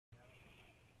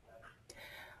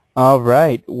All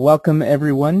right, welcome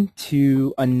everyone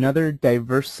to another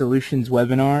Diverse Solutions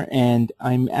webinar, and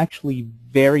I'm actually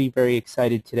very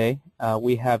excited today.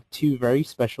 We have two very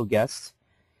special guests,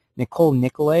 Nicole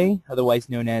Nicolay, otherwise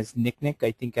known as Nick.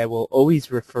 I think I will always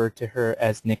refer to her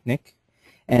as Nick,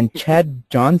 and Chad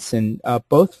Johnson,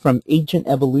 both from Agent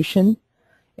Evolution,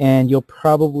 and you'll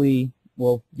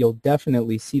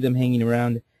definitely see them hanging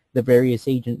around the various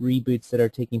agent reboots that are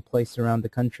taking place around the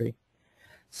country.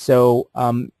 So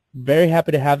very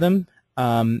happy to have them.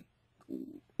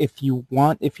 If you're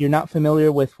not familiar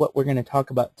with what we're going to talk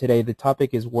about today, the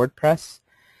topic is WordPress.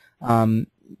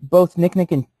 Both Nick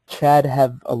and Chad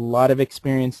have a lot of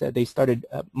experience. They started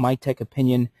My Tech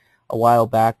Opinion a while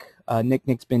back.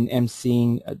 Nick's been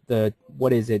emceeing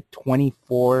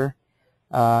 24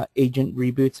 agent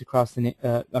reboots across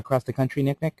the country.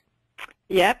 Nick.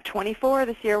 Yep, 24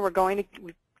 this year.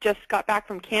 We just got back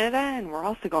from Canada, and we're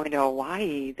also going to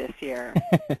Hawaii this year.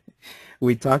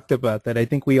 We talked about that. I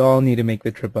think we all need to make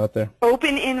the trip out there.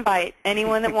 Open invite,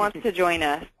 anyone that wants to join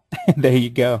us. There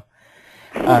you go.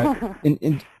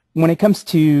 And when it comes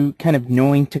to kind of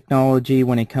knowing technology,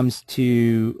 when it comes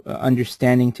to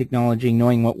understanding technology,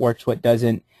 knowing what works, what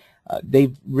doesn't,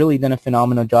 they've really done a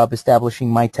phenomenal job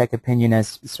establishing My Tech Opinion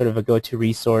as sort of a go-to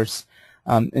resource.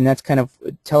 And that's kind of,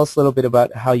 tell us a little bit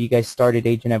about how you guys started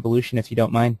Agent Evolution, if you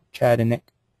don't mind, Chad and Nick.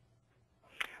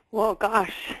 Well,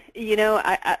 gosh,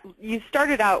 you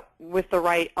started out with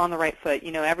on the right foot.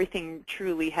 Everything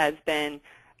truly has been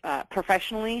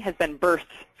professionally has been birthed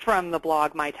from the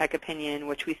blog My Tech Opinion,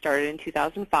 which we started in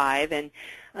 2005. And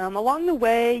along the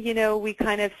way, we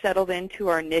kind of settled into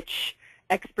our niche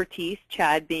expertise,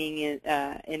 Chad being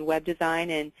in web design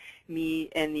and me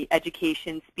in the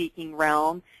education speaking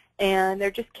realm. And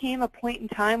there just came a point in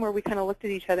time where we kind of looked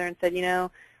at each other and said,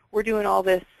 we're doing all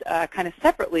this kind of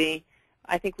separately.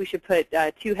 I think we should put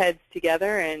two heads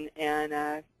together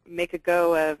and make a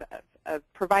go of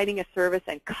providing a service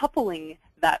and coupling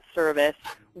that service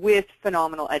with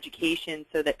phenomenal education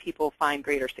so that people find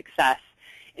greater success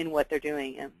in what they're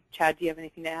doing. Chad, do you have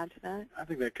anything to add to that? I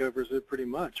think that covers it pretty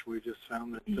much. We just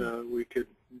found that we could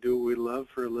do what we love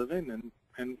for a living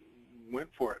and went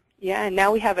for it. Yeah, and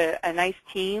now we have a nice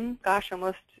team. Gosh,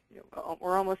 we're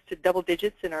almost to double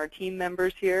digits in our team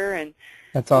members here, and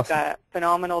that's awesome. We've got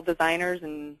phenomenal designers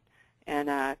and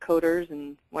coders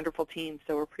and wonderful teams,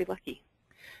 so we're pretty lucky.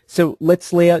 So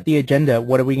let's lay out the agenda.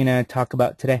 What are we going to talk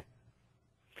about today?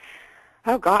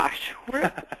 Oh gosh,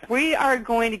 we are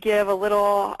going to give a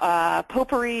little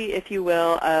potpourri, if you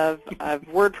will, of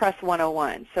WordPress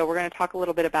 101. So we're going to talk a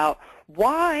little bit about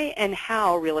why and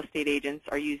how real estate agents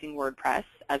are using WordPress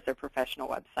as their professional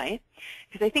website.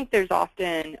 Because I think there's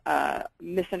often a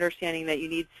misunderstanding that you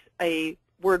need a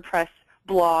WordPress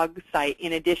blog site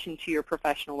in addition to your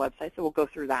professional website, so we'll go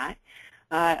through that.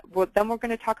 Then we're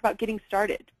going to talk about getting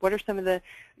started. What are some of the,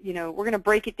 we're going to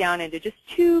break it down into just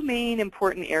two main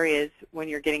important areas when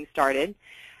you're getting started.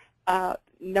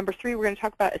 Number three, we're going to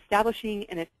talk about establishing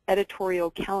an editorial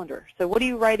calendar. So what do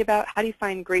you write about? How do you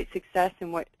find great success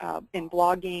in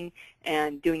blogging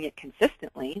and doing it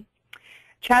consistently?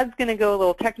 Chad's going to go a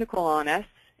little technical on us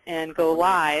and go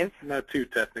live. Not too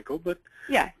technical, but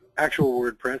yeah, actual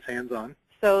WordPress, hands-on.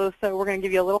 So we're going to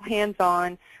give you a little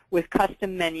hands-on with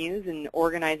custom menus and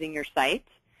organizing your site.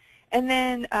 And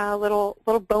then a little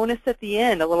bonus at the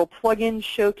end, a little plugin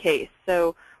showcase.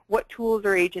 So what tools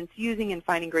are agents using and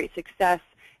finding great success?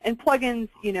 And plugins,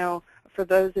 for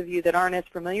those of you that aren't as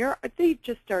familiar, they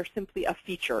just are simply a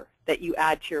feature that you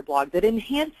add to your blog that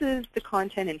enhances the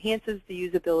content, enhances the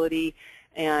usability,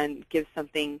 and gives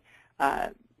something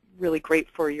really great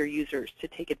for your users to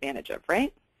take advantage of,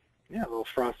 right? Yeah, a little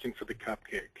frosting for the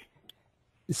cupcake.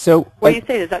 So what do you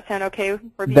say? Does that sound okay,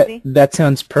 Rabizi? That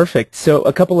sounds perfect. So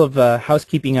a couple of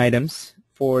housekeeping items.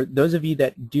 For those of you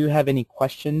that do have any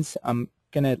questions, I'm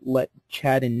going to let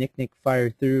Chad and Nick fire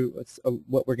through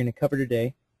what we're going to cover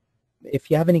today.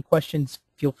 If you have any questions,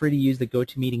 feel free to use the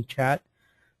GoToMeeting chat.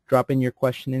 Drop in your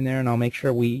question in there, and I'll make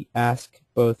sure we ask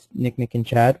both Nick and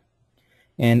Chad.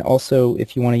 And also,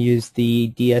 if you want to use the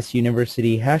DS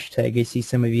University hashtag, I see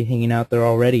some of you hanging out there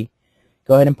already.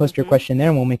 Go ahead and post your question there,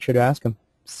 and we'll make sure to ask them.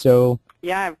 So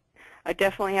yeah, I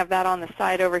definitely have that on the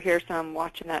side over here, so I'm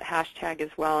watching that hashtag as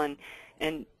well.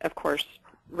 And of course,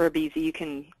 Rabizi, you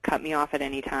can cut me off at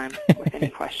any time with any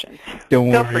questions. Don't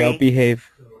worry, I'll behave.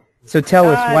 So tell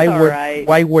us, why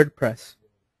WordPress?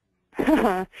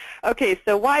 Okay,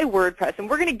 so why WordPress? And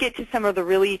we're going to get to some of the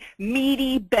really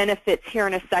meaty benefits here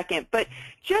in a second, but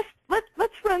just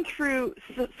let's run through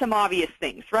some obvious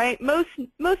things, right?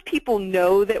 Most people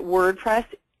know that WordPress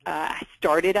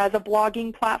started as a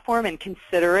blogging platform and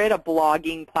consider it a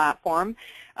blogging platform.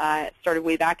 It started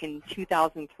way back in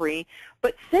 2003.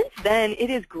 But since then, it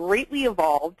has greatly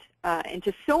evolved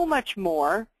into so much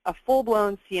more, a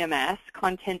full-blown CMS,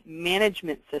 content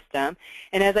management system.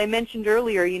 And as I mentioned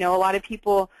earlier, you know, a lot of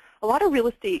people, a lot of real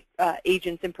estate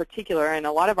agents in particular, and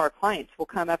a lot of our clients will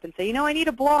come up and say, you know, I need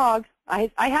a blog. I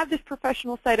have this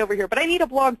professional site over here, but I need a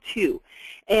blog too.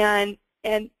 And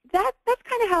that's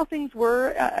kind of how things were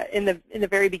in the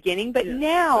very beginning. But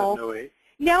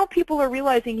now people are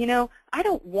realizing, you know, I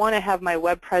don't want to have my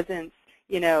web presence,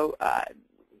 you know,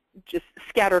 just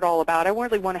scattered all about. I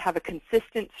really want to have a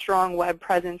consistent, strong web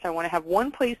presence. I want to have one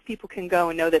place people can go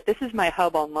and know that this is my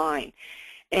hub online.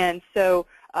 And so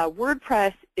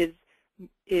WordPress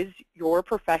is your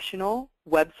professional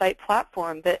website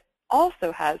platform that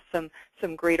also has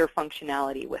some greater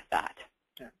functionality with that.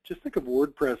 Yeah, just think of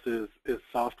WordPress as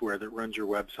software that runs your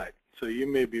website. So you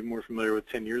may be more familiar with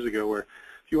 10 years ago where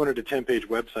if you wanted a 10-page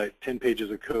website, 10 pages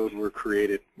of code were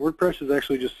created. WordPress is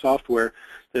actually just software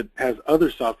that has other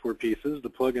software pieces, the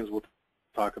plugins we'll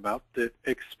talk about, that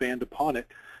expand upon it,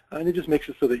 and it just makes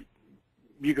it so that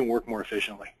you can work more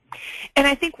efficiently. And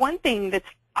I think one thing that's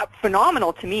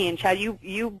phenomenal to me, and Chad,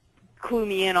 you clue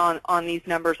me in on these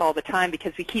numbers all the time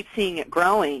because we keep seeing it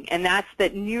growing, and that's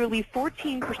that nearly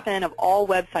 14% of all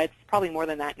websites, probably more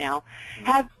than that now,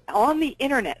 have on the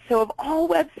internet, so of all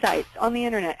websites on the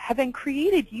internet, have been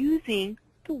created using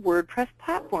the WordPress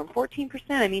platform, 14%.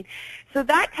 I mean, so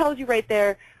that tells you right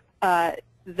there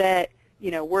that, you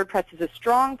know, WordPress is a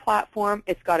strong platform.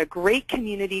 It's got a great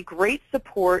community, great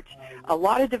support, a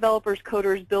lot of developers,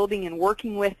 coders building and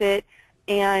working with it,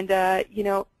 and, you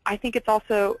know, I think it's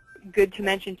also good to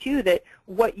mention, too, that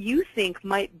what you think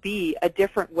might be a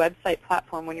different website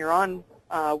platform when you're on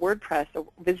WordPress or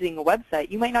visiting a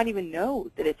website, you might not even know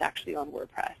that it's actually on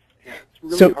WordPress. Yeah, it's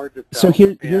really hard to tell. So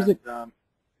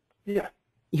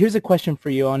here's a question for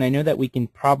you, and I know that we can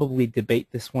probably debate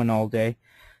this one all day,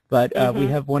 but we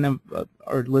have one of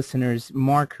our listeners,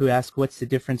 Mark, who asked what's the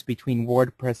difference between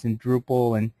WordPress and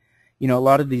Drupal and, you know, a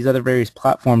lot of these other various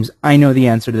platforms. I know the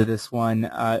answer to this one.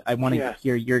 I want to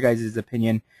hear your guys'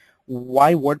 opinion.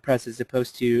 Why WordPress as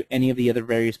opposed to any of the other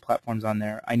various platforms on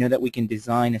there? I know that we can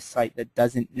design a site that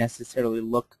doesn't necessarily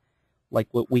look like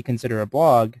what we consider a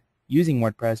blog using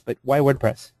WordPress, but why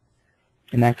WordPress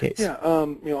in that case? Yeah,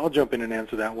 you know, I'll jump in and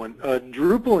answer that one.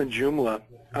 Drupal and Joomla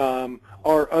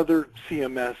are other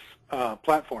CMS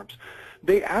platforms.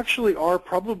 They actually are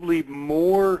probably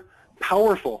more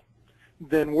powerful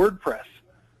than WordPress,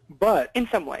 but in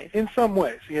some ways,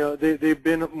 you know, they've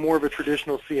been more of a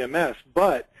traditional CMS,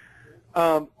 but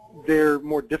they're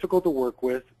more difficult to work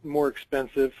with, more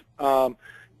expensive.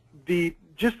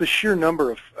 Just the sheer number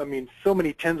of, I mean, so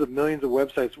many tens of millions of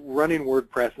websites running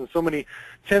WordPress and so many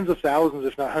tens of thousands,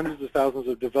 if not hundreds of thousands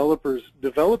of developers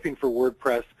developing for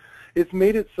WordPress, it's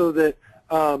made it so that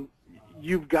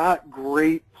you've got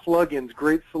great plugins,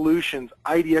 great solutions,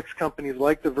 IDX companies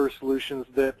like Diverse Solutions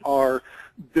that are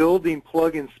building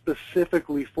plugins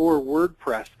specifically for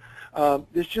WordPress.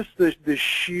 There's just the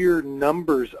sheer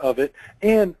numbers of it,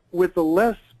 and with the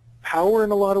less power in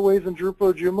a lot of ways in Drupal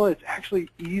or Joomla, it's actually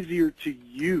easier to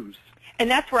use. And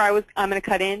that's where I'm going to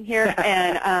cut in here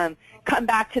and come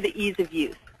back to the ease of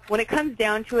use. When it comes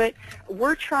down to it,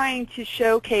 we're trying to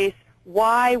showcase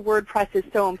why WordPress is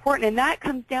so important, and that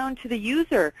comes down to the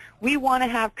user. We want to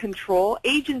have control.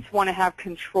 Agents want to have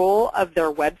control of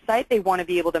their website. They want to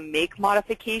be able to make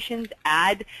modifications,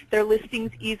 add their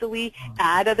listings easily,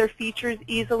 add other features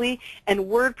easily, and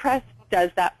WordPress does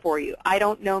that for you. I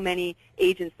don't know many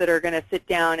agents that are going to sit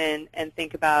down and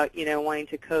think about, you know, wanting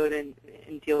to code and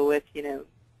deal with, you know,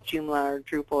 Joomla or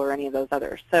Drupal or any of those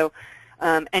others. So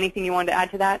anything you wanted to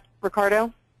add to that,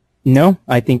 Ricardo? No,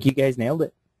 I think you guys nailed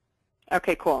it.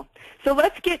 Okay, cool. So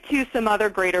let's get to some other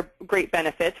great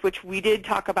benefits, which we did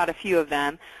talk about a few of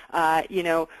them. You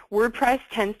know, WordPress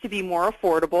tends to be more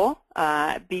affordable,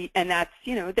 and that's,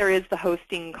 you know, there is the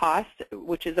hosting cost,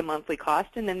 which is a monthly cost,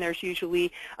 and then there's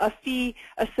usually a fee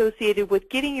associated with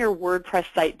getting your WordPress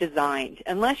site designed.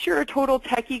 Unless you're a total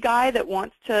techie guy that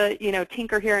wants to, you know,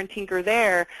 tinker here and tinker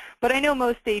there, but I know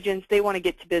most agents, they want to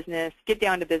get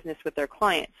down to business with their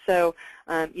clients. So,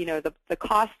 you know, the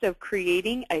cost of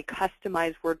creating a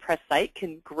customized WordPress site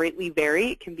can greatly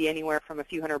vary. It can be anywhere from a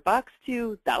few $100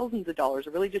 to thousands of dollars.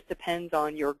 It really just depends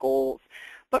on your goals.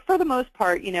 But for the most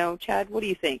part, you know, Chad, what do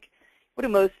you think? What do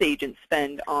most agents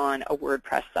spend on a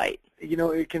WordPress site? You know,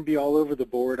 it can be all over the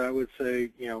board. I would say,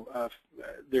 you know,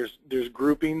 there's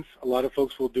groupings. A lot of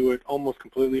folks will do it almost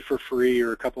completely for free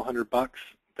or a couple $100.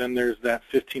 Then there's that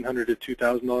 $1,500 to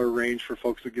 $2,000 range for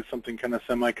folks that get something kind of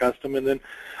semi-custom. And then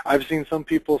I've seen some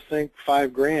people think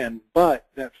 $5,000, but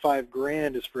that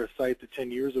 $5,000 is for a site that 10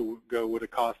 years ago would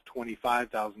have cost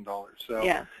 $25,000. So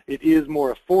Yeah. it is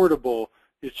more affordable.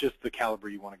 It's just the caliber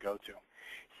you want to go to.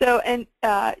 So, and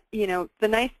you know,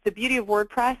 the beauty of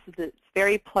WordPress is it's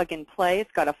very plug and play.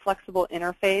 It's got a flexible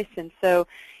interface, and so,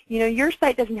 you know, your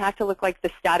site doesn't have to look like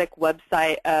the static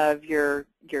website of your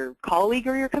colleague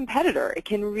or your competitor. It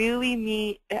can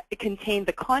really contain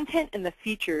the content and the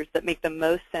features that make the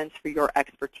most sense for your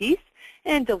expertise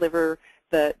and deliver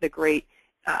the great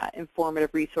informative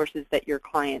resources that your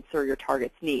clients or your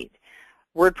targets need.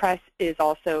 WordPress is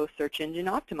also search engine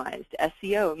optimized,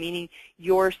 SEO, meaning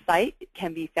your site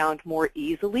can be found more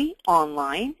easily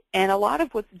online. And a lot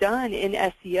of what's done in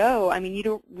SEO, I mean, you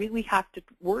don't really have to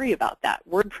worry about that.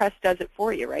 WordPress does it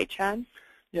for you, right, Chad?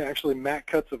 Yeah, actually, Matt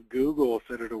Cutts of Google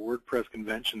said at a WordPress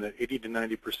convention that 80 to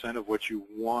 90% of what you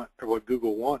want or what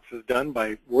Google wants is done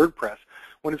by WordPress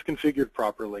when it's configured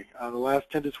properly. The last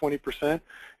 10 to 20%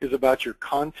 is about your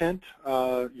content,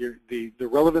 the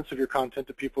relevance of your content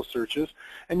to people's searches,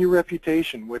 and your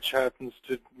reputation, which happens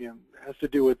to has to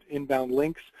do with inbound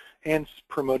links and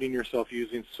promoting yourself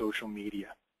using social media.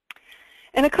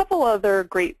 And a couple other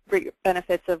great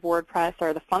benefits of WordPress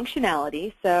are the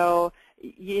functionality. So,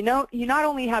 you know, you not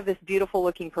only have this beautiful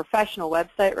looking professional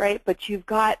website, right, but you've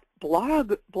got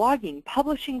blogging,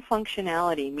 publishing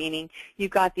functionality, meaning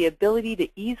you've got the ability to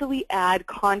easily add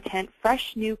content,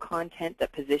 fresh new content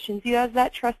that positions you as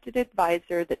that trusted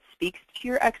advisor, that speaks to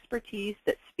your expertise,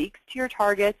 that speaks to your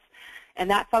targets, and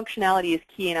that functionality is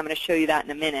key, and I'm going to show you that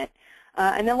in a minute.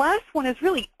 And the last one is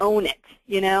really own it.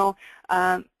 You know,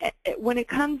 when it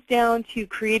comes down to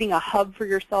creating a hub for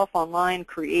yourself online,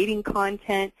 creating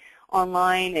content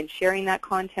online and sharing that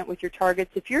content with your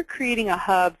targets, if you're creating a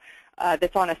hub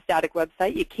that's on a static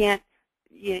website, you can't,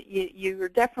 you're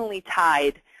definitely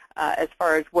tied as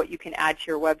far as what you can add to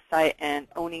your website and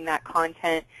owning that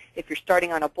content. If you're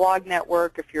starting on a blog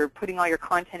network, if you're putting all your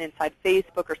content inside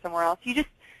Facebook or somewhere else,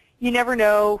 you never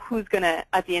know who's going to,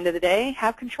 at the end of the day,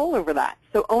 have control over that.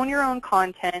 So own your own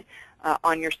content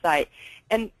on your site.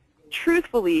 And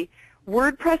truthfully,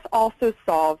 WordPress also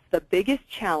solves the biggest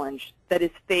challenge that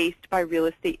is faced by real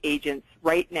estate agents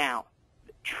right now.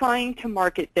 Trying to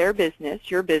market their business,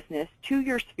 your business, to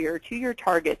your sphere, to your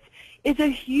targets is a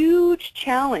huge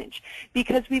challenge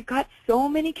because we've got so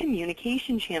many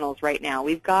communication channels right now.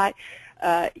 We've got,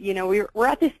 you know, we're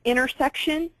at this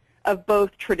intersection of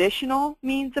both traditional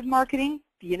means of marketing.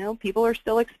 You know, people are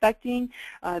still expecting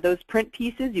those print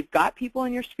pieces. You've got people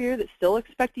in your sphere that still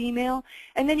expect email.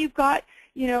 And then you've got,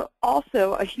 you know,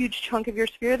 also a huge chunk of your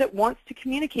sphere that wants to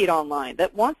communicate online,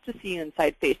 that wants to see you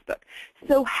inside Facebook.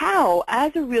 So how,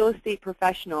 as a real estate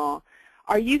professional,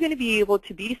 are you going to be able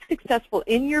to be successful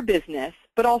in your business,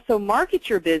 but also market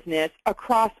your business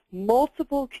across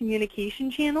multiple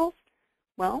communication channels?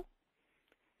 Well,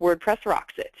 WordPress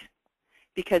rocks it,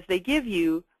 because they give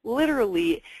you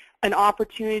literally an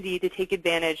opportunity to take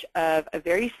advantage of a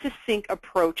very succinct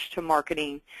approach to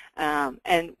marketing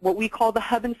and what we call the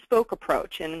hub and spoke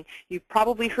approach. And you've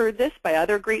probably heard this by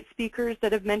other great speakers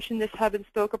that have mentioned this hub and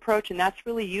spoke approach, and that's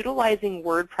really utilizing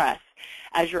WordPress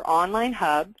as your online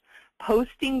hub,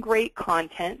 posting great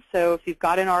content. So if you've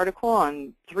got an article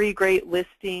on 3 great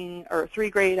listing or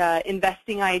 3 great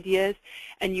investing ideas,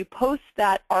 and you post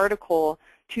that article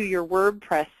to your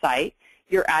WordPress site,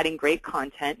 you're adding great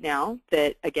content now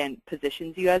that, again,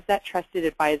 positions you as that trusted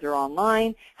advisor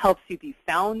online, helps you be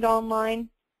found online.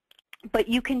 But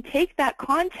you can take that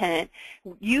content,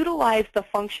 utilize the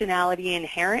functionality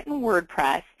inherent in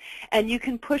WordPress, and you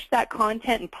can push that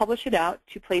content and publish it out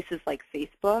to places like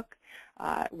Facebook,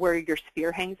 where your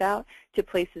sphere hangs out, to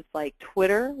places like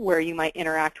Twitter, where you might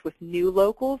interact with new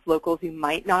locals you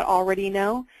might not already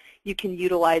know. You can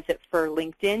utilize it for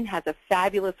LinkedIn, has a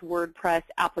fabulous WordPress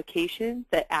application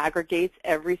that aggregates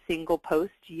every single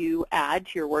post you add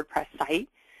to your WordPress site.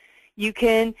 You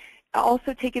can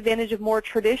also take advantage of more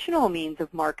traditional means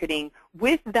of marketing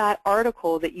with that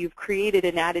article that you've created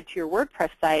and added to your WordPress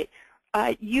site.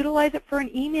 Utilize it for an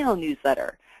email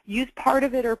newsletter. Use part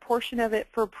of it or portion of it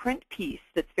for a print piece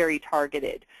that's very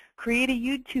targeted. Create a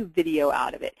YouTube video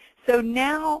out of it. So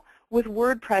now, with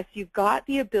WordPress, you've got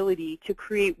the ability to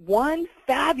create one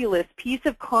fabulous piece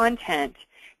of content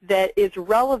that is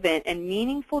relevant and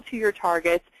meaningful to your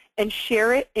targets and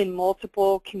share it in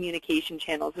multiple communication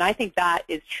channels. And I think that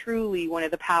is truly one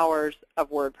of the powers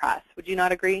of WordPress. Would you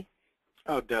not agree?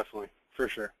 Oh, definitely, for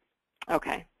sure.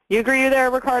 Okay. You agree there,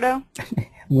 Ricardo?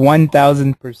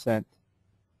 1,000%.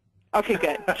 Okay,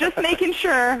 good. Just making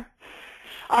sure.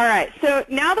 All right, so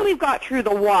now that we've got through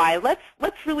the why,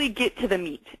 let's really get to the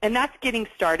meat, and that's getting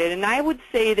started. And I would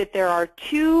say that there are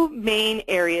two main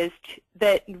areas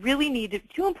that really need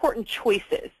two important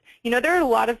choices. You know, there are a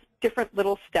lot of different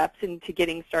little steps into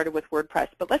getting started with WordPress,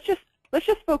 but let's just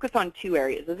focus on two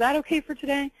areas. Is that okay for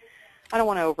today? I don't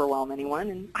want to overwhelm anyone,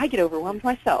 and I get overwhelmed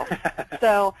myself.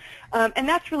 So, and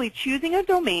that's really choosing a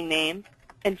domain name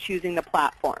and choosing the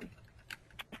platform.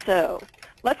 So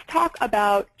let's talk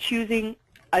about choosing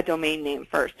a domain name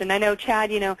first. And I know,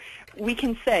 Chad, you know, we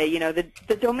can say, you know,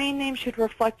 the domain name should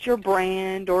reflect your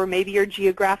brand or maybe your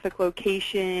geographic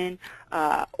location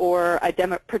or a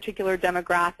particular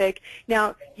demographic.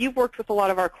 Now, you've worked with a lot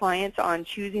of our clients on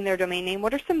choosing their domain name.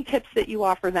 What are some tips that you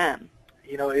offer them?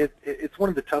 You know, it's one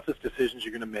of the toughest decisions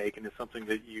you're going to make, and it's something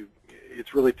that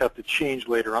it's really tough to change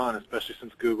later on, especially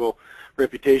since Google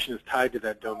reputation is tied to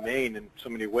that domain in so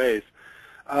many ways.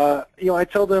 You know, I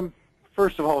tell them,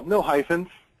 first of all, no hyphens.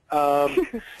 You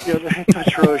know, that's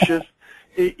atrocious.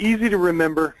 Easy to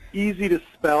remember, easy to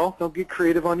spell. Don't get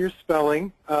creative on your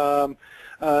spelling.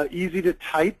 Easy to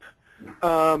type,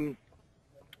 and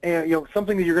you know,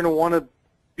 something that you're going to want to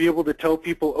be able to tell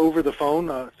people over the phone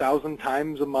 1,000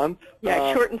 times a month.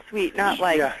 Yeah, short and sweet, not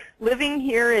like living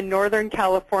here in Northern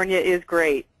California is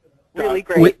great, really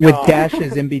great. With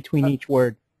dashes in between each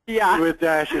word. Yeah. With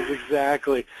dashes,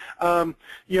 exactly. You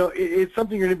know, it's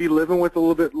something you're going to be living with a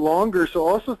little bit longer. So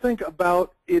also think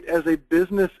about it as a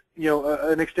business, you know,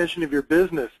 an extension of your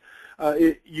business.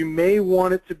 You may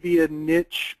want it to be a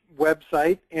niche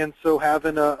website, and so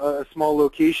having a small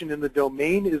location in the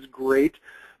domain is great,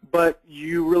 but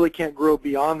you really can't grow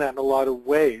beyond that in a lot of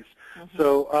ways. Mm-hmm.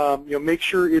 So, you know, make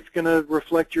sure it's going to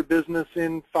reflect your business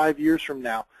in 5 years from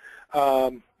now.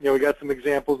 You know, we got some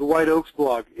examples. The White Oaks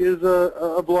blog is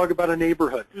a blog about a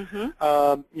neighborhood.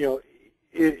 Mm-hmm. You know,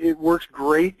 it works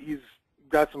great. He's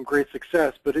got some great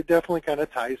success, but it definitely kind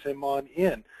of ties him on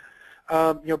in.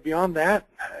 You know, beyond that,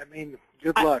 I mean,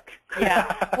 good luck.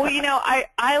 Yeah. Well, you know,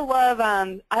 I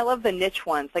love the niche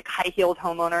ones like High-Heeled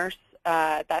Homeowners.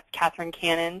 That's Catherine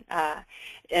Cannon.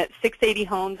 680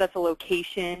 Homes, that's a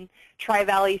location.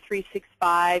 Tri-Valley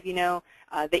 365, you know.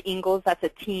 The Ingalls, that's a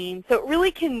team. So it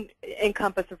really can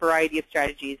encompass a variety of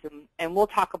strategies, and we'll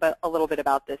talk about a little bit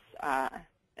about this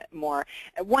more.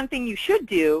 One thing you should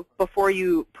do before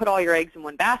you put all your eggs in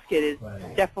one basket is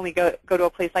definitely go to a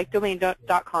place like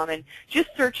domain.com and just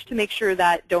search to make sure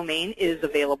that domain is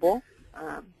available.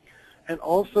 And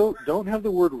also, don't have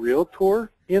the word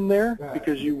realtor in there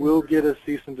because you will get a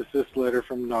cease and desist letter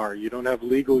from NAR. You don't have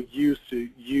legal use to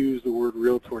use the word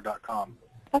realtor.com.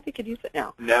 I thought they could use it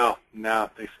now. No,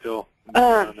 they still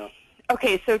no.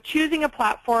 Okay, so choosing a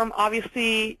platform,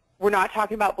 obviously we're not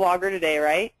talking about Blogger today,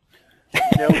 right?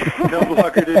 No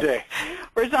Blogger today.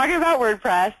 We're talking about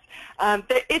WordPress.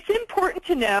 It's important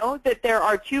to know that there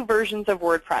are two versions of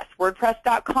WordPress,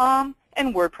 WordPress.com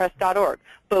and WordPress.org.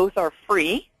 Both are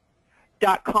free.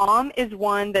 .com is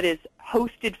one that is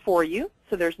hosted for you,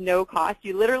 so there's no cost.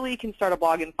 You literally can start a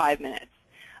blog in 5 minutes.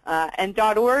 And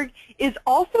 .org is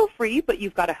also free, but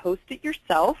you've got to host it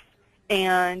yourself,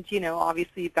 and you know,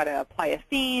 obviously you've got to apply a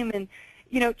theme. And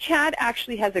you know, Chad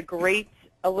actually has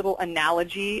a little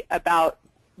analogy about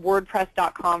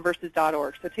WordPress.com versus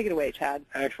 .org. So take it away, Chad.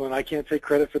 Excellent. I can't take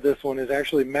credit for this one. It's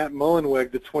actually Matt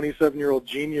Mullenweg, the 27-year-old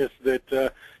genius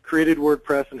that created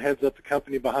WordPress and heads up the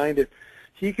company behind it.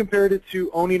 He compared it to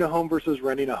owning a home versus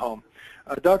renting a home.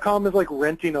 .com is like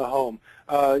renting a home.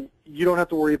 You don't have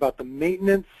to worry about the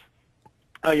maintenance.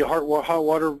 Your hot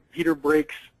water heater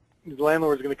breaks, the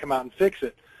landlord is going to come out and fix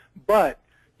it. But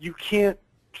you can't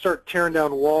start tearing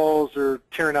down walls or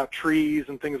tearing out trees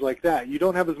and things like that. You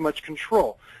don't have as much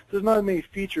control. There's not as many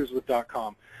features with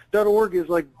 .com. .org is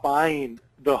like buying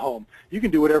the home. You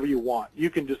can do whatever you want. You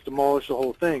can just demolish the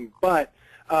whole thing, but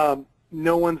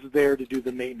no one's there to do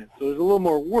the maintenance. So there's a little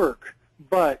more work,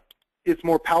 but it's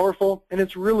more powerful, and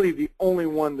it's really the only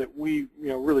one that we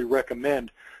really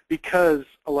recommend because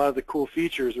a lot of the cool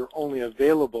features are only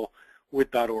available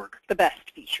with .org. The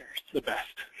best features. The best.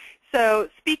 So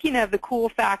speaking of the cool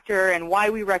factor and why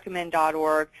we recommend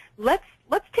 .org, let's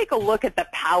take a look at the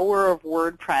power of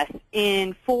WordPress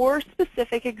in 4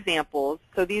 specific examples.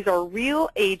 So these are real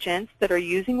agents that are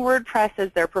using WordPress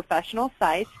as their professional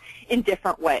sites in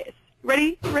different ways.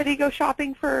 Ready to go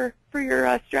shopping for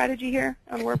your strategy here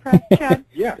on WordPress, Chad?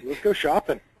 Yeah, let's go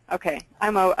shopping. Okay,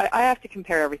 I have to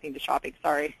compare everything to shopping.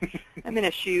 Sorry, I'm in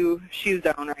a shoe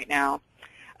zone right now.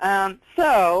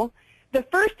 So the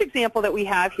first example that we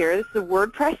have here, this is a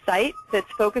WordPress site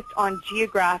that's focused on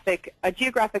a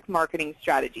geographic marketing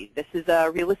strategy. This is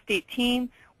a real estate team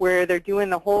where they're doing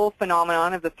the whole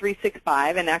phenomenon of the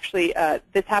 365. And actually,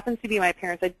 this happens to be my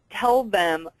parents. I tell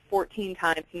them 14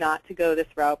 times not to go this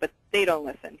route, but they don't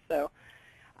listen. So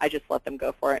I just let them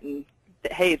go for it. And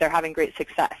hey, they're having great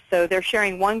success. So they're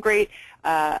sharing one great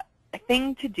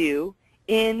thing to do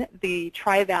in the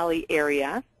Tri-Valley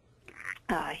area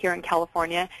here in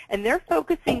California, and they're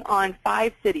focusing on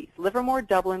 5 cities: Livermore,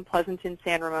 Dublin, Pleasanton,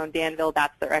 San Ramon, Danville.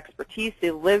 That's their expertise.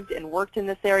 They lived and worked in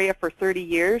this area for 30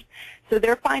 years. So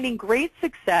they're finding great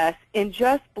success in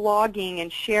just blogging and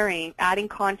sharing, adding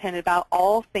content about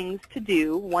all things to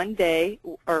do one day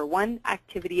or one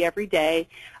activity every day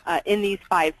in these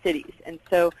 5 cities. And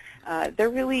so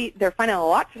they're finding a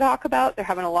lot to talk about. They're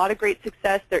having a lot of great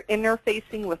success. They're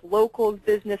interfacing with local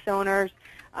business owners.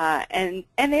 And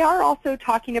they are also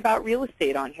talking about real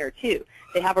estate on here too.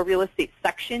 They have a real estate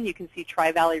section. You can see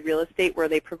Tri-Valley Real Estate, where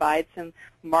they provide some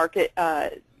market,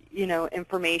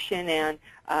 information and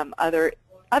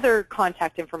other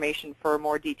contact information for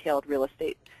more detailed real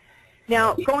estate.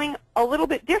 Now, going a little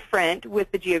bit different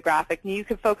with the geographic, you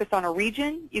could focus on a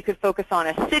region, you could focus on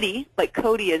a city, like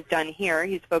Cody has done here.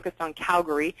 He's focused on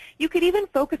Calgary. You could even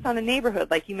focus on a neighborhood,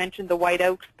 like you mentioned the White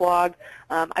Oaks blog.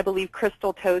 I believe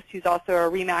Crystal Toast, who's also a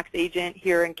RE/MAX agent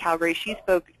here in Calgary, she's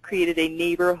created a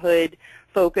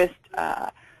neighborhood-focused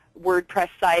WordPress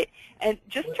site, and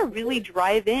just to really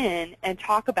drive in and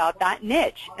talk about that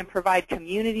niche and provide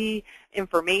community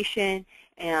information,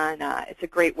 and it's a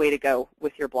great way to go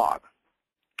with your blog.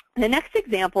 The next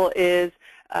example is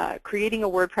creating a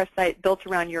WordPress site built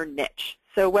around your niche.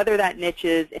 So whether that niche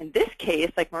is, in this case,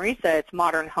 like Marisa, it's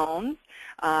modern homes.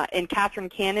 In Catherine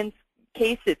Cannon's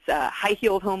case, it's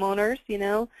high-heeled homeowners,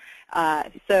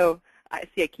 So I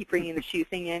keep bringing the shoe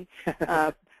thing in.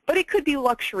 But it could be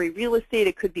luxury real estate,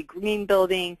 it could be green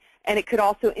building, and it could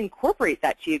also incorporate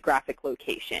that geographic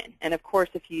location. And of course,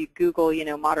 if you Google,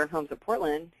 modern homes of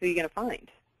Portland, who are you going to find?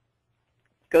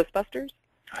 Ghostbusters?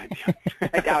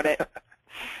 I doubt it.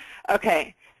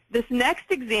 Okay, this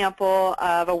next example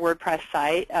of a WordPress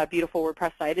site, a beautiful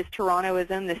WordPress site, is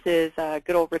Torontoism. This is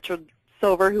good old Richard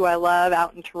Silver, who I love,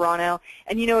 out in Toronto.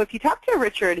 And if you talk to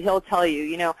Richard, he'll tell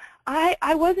you,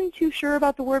 I wasn't too sure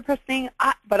about the WordPress thing,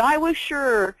 but I was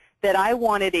sure that I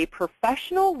wanted a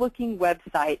professional-looking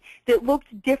website that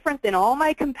looked different than all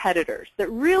my competitors, that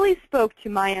really spoke to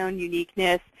my own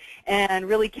uniqueness and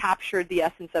really captured the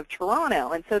essence of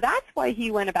Toronto. And so that's why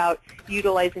he went about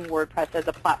utilizing WordPress as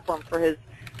a platform for his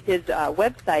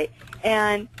website.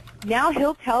 And now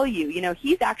he'll tell you,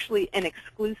 he's actually an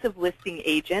exclusive listing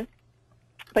agent,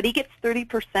 but he gets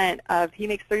 30% he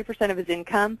makes 30% of his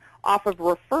income off of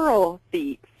referral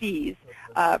fees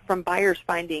from buyers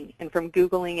finding and from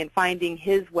Googling and finding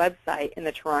his website in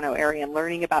the Toronto area and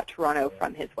learning about Toronto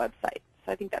from his website.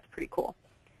 So I think that's pretty cool.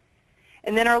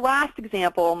 And then our last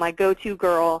example, my go-to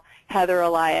girl, Heather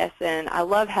Elias. And I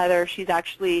love Heather. She's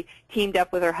actually teamed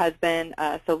up with her husband,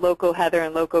 so Loco Heather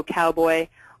and Loco Cowboy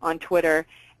on Twitter.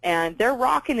 And they're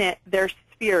rocking it, their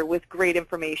sphere, with great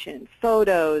information,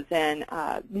 photos and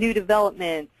new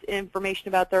developments, information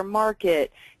about their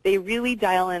market. They really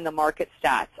dial in the market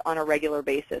stats on a regular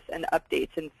basis and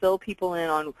updates and fill people in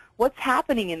on what's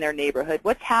happening in their neighborhood,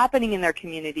 what's happening in their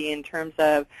community in terms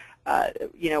of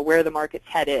where the market's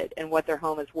headed and what their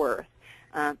home is worth.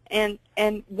 And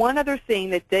one other thing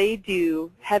that they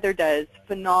do, Heather does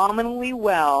phenomenally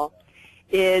well,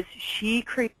 is she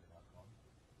creates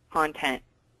content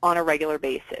on a regular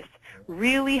basis.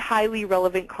 Really highly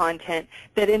relevant content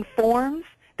that informs,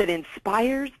 that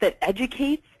inspires, that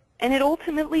educates, and it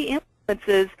ultimately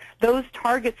influences those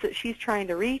targets that she's trying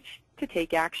to reach to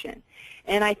take action.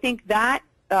 And I think that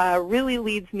really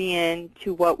leads me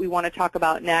into what we want to talk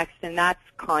about next, and that's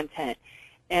content.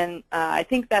 And I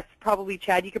think that's probably,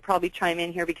 Chad, you could probably chime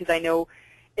in here, because I know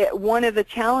one of the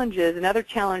challenges, another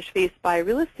challenge faced by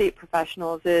real estate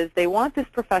professionals, is they want this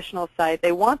professional site,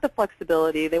 they want the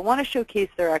flexibility, they want to showcase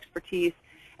their expertise,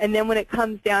 and then when it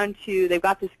comes down to they've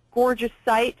got this gorgeous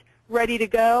site ready to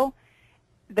go,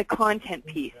 the content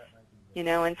piece,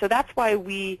 and so that's why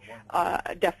we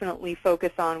definitely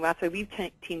focus on, that's why we've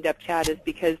teamed up, Chad, is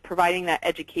because providing that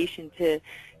education to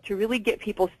really get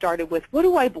people started with, what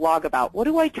do I blog about, what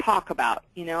do I talk about,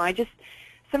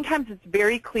 sometimes it's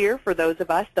very clear for those of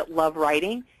us that love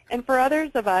writing, and for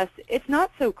others of us, it's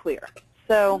not so clear.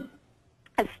 So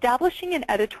establishing an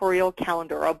editorial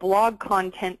calendar, a blog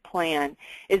content plan,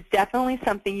 is definitely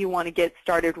something you want to get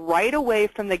started right away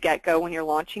from the get-go when you're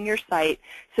launching your site,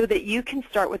 so that you can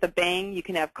start with a bang, you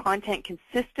can have content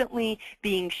consistently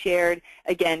being shared,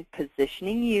 again,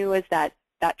 positioning you as that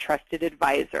trusted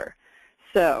advisor.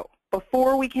 So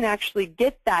before we can actually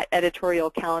get that editorial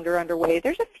calendar underway,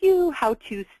 there's a few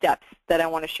how-to steps that I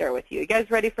want to share with you. You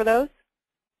guys ready for those?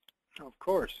 Of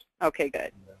course. Okay,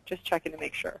 good. Just checking to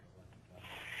make sure.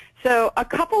 So a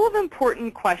couple of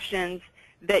important questions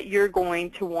that you're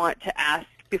going to want to ask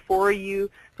before you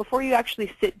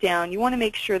actually sit down. You want to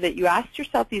make sure that you ask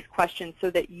yourself these questions so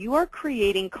that you are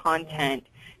creating content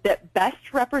that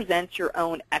best represents your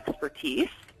own expertise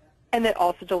and that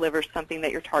also delivers something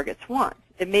that your targets want.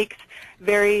 It makes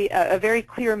a very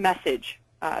clear message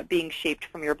being shaped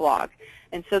from your blog.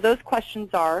 And so those questions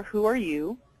are, who are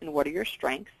you and what are your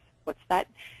strengths? What's that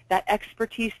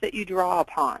expertise that you draw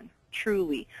upon,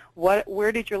 truly?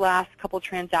 Where did your last couple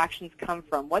transactions come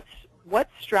from? What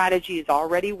strategy is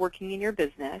already working in your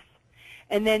business?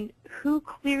 And then who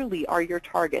clearly are your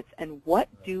targets and what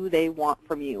do they want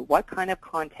from you? What kind of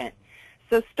content?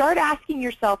 So start asking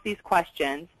yourself these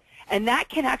questions, and that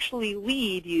can actually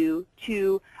lead you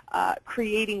to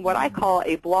creating what I call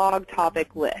a blog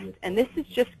topic list. And this is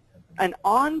just an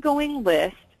ongoing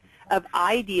list of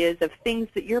ideas of things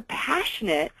that you're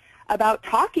passionate about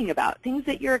talking about, things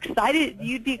that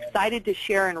you'd be excited to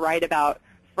share and write about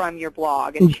from your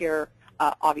blog and share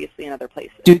obviously in other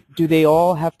places. Do they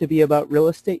all have to be about real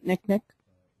estate, Nick?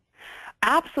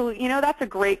 Absolutely. You know, that's a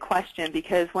great question,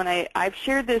 because when I've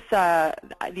shared these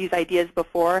ideas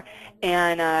before,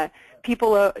 and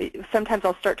people sometimes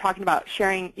I'll start talking about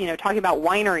talking about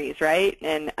wineries, right,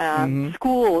 and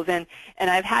schools, and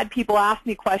I've had people ask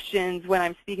me questions when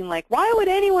I'm speaking, like, why would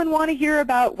anyone want to hear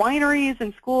about wineries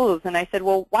and schools? And I said,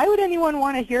 well, why would anyone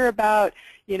want to hear about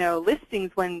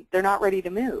listings when they're not ready to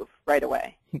move right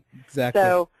away? Exactly.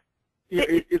 So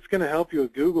it's going to help you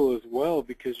with Google as well,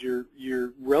 because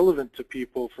you're relevant to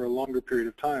people for a longer period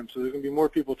of time. So there's going to be more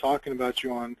people talking about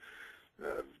you on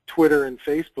Twitter and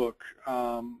Facebook,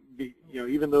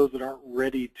 even those that aren't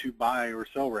ready to buy or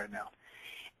sell right now.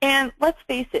 And let's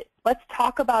face it, let's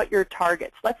talk about your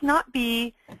targets. Let's not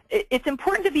be, it's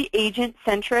important to be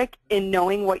agent-centric in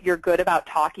knowing what you're good about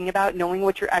talking about, knowing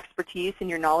what your expertise and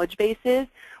your knowledge base is,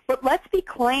 but let's be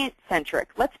client-centric.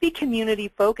 Let's be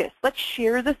community-focused. Let's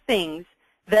share the things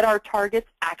that our targets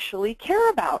actually care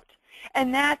about.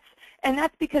 And that's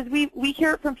because we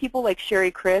hear it from people like Sherry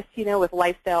Chris, with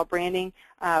lifestyle branding.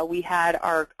 We had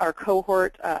our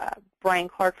cohort, Brian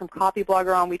Clark from Copy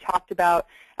Blogger on. We talked about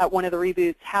at one of the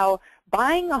reboots how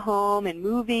buying a home and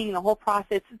moving, the whole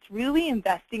process, it's really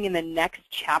investing in the next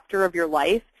chapter of your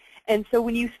life. And so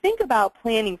when you think about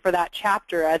planning for that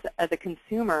chapter as a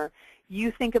consumer, you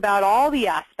think about all the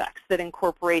aspects that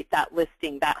incorporate that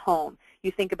listing, that home.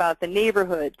 You think about the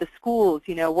neighborhood, the schools,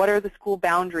 what are the school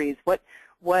boundaries, what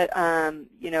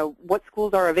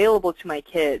schools are available to my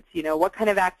kids, what kind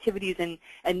of activities and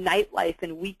nightlife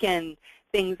and weekend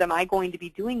things am I going to be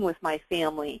doing with my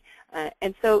family.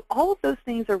 And so all of those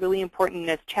things are really important. And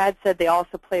as Chad said, they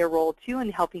also play a role, too, in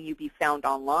helping you be found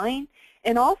online.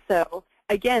 And also,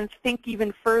 again,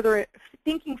 thinking further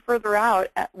out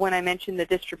when I mentioned the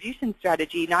distribution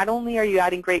strategy, not only are you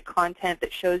adding great content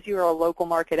that shows you're a local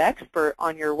market expert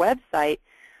on your website,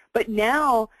 but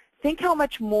now think how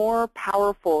much more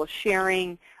powerful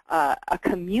sharing a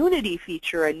community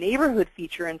feature, a neighborhood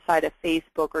feature inside of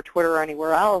Facebook or Twitter or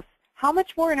anywhere else. How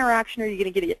much more interaction are you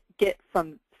going to get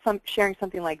from sharing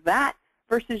something like that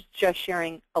versus just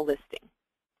sharing a listing?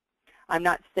 I'm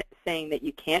not saying that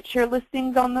you can't share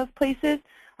listings on those places.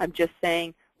 I'm just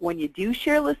saying when you do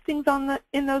share listings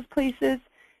in those places,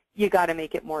 you got to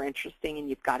make it more interesting and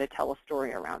you've got to tell a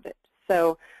story around it.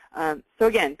 So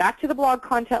again, back to the blog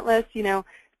content list.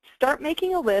 Start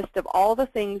making a list of all the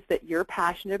things that you're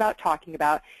passionate about talking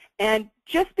about. And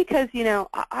just because,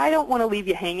 I don't want to leave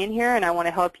you hanging here and I want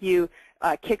to help you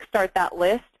kickstart that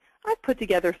list, I've put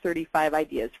together 35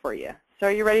 ideas for you. So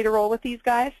are you ready to roll with these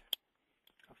guys?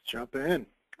 Let's jump in.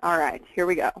 All right, here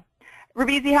we go.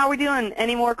 Rabizi, how are we doing?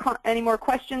 Any more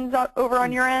questions over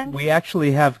on your end? We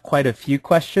actually have quite a few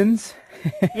questions.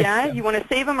 Yeah? You want to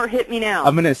save them or hit me now?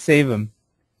 I'm going to save them.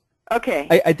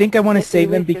 Okay. I think I want to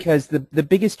save them because the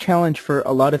biggest challenge for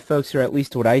a lot of folks, or at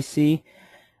least what I see,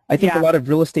 I think a lot of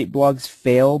real estate blogs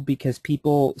fail because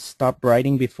people stop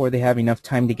writing before they have enough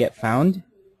time to get found.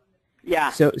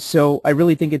 Yeah. So I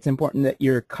really think it's important that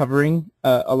you're covering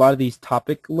a lot of these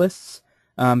topic lists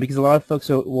because a lot of folks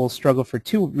will struggle for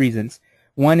two reasons.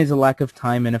 One is a lack of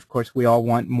time, and of course we all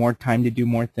want more time to do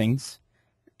more things.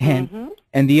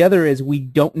 And the other is we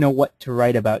don't know what to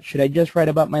write about. Should I just write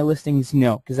about my listings?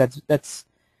 No, because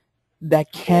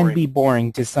that can be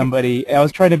boring to somebody. I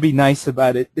was trying to be nice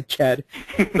about it, Chad.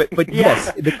 But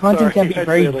yes, the content can be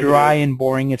very dry and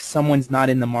boring if someone's not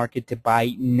in the market to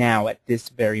buy now at this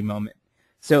very moment.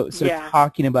 So Yeah.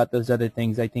 talking about those other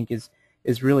things, I think, is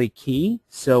really key.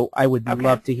 So I would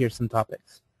love to hear some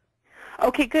topics.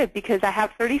 Okay, good, because I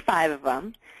have 35 of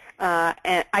them.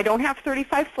 And I don't have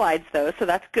 35 slides, though, so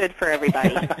that's good for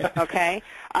everybody, okay?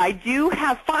 I do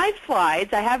have 5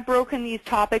 slides. I have broken these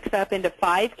topics up into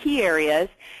 5 key areas,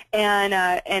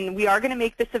 and we are going to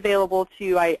make this available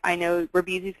to, I know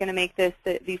Rabizi's going to make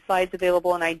these slides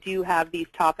available, and I do have these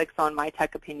topics on My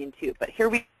Tech Opinion, too. But here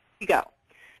we go.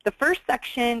 The first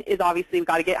section is obviously we've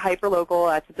got to get hyper-local.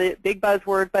 That's a big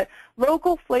buzzword, but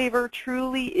local flavor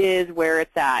truly is where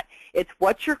it's at. It's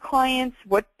what your clients,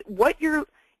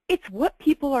 it's what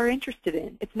people are interested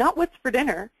in. It's not what's for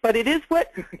dinner, but it is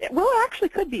what, well, it actually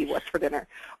could be what's for dinner,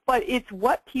 but it's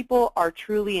what people are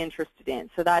truly interested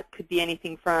in. So that could be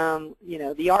anything from, you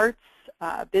know, the arts,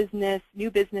 business,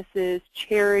 new businesses,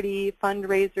 charity,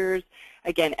 fundraisers,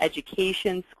 again,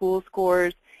 education, school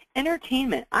scores,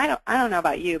 entertainment. I don't know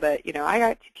about you, but, you know, I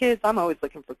got 2 kids. I'm always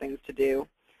looking for things to do.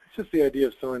 It's just the idea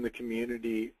of selling the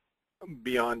community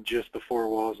beyond just the 4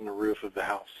 walls and the roof of the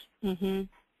house. Mm-hmm.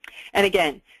 And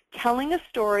again, telling a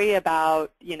story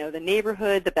about, you know, the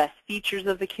neighborhood, the best features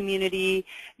of the community.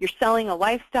 You're selling a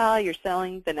lifestyle. You're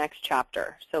selling the next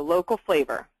chapter. So local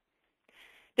flavor.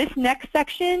 This next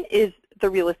section is the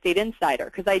real estate insider,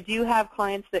 because I do have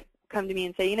clients that come to me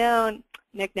and say, you know,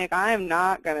 Nick, I am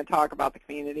not going to talk about the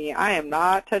community. I am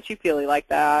not touchy-feely like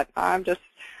that. I'm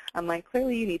like,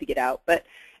 clearly you need to get out. But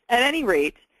at any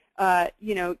rate,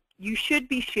 you know, you should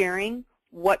be sharing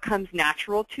what comes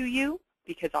natural to you,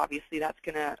 because obviously that's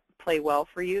going to play well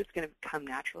for you. It's going to come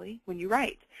naturally when you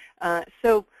write.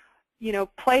 So, you know,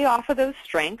 play off of those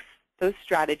strengths, those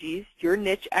strategies, your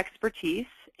niche expertise,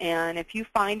 and if you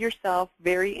find yourself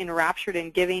very enraptured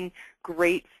in giving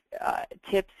great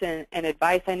tips and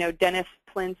advice, I know Dennis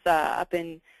Plintz up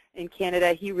in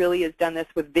Canada, he really has done this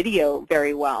with video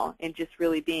very well, and just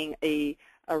really being a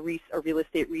real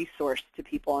estate resource to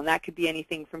people. And that could be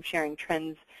anything from sharing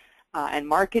trends and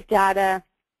market data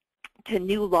to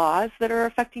new laws that are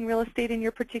affecting real estate in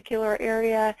your particular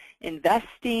area,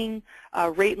 investing,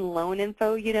 rate and loan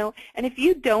info, you know. And if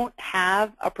you don't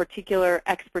have a particular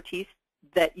expertise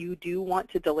that you do want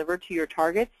to deliver to your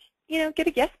targets, you know, get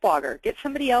a guest blogger. Get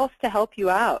somebody else to help you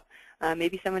out,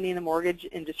 maybe somebody in the mortgage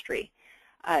industry.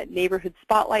 Neighborhood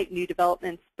spotlight, new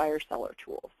developments, buyer-seller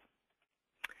tools.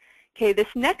 Okay, this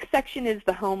next section is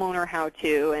the homeowner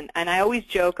how-to, and I always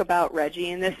joke about Reggie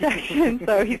in this section,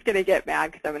 so he's going to get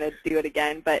mad because I'm going to do it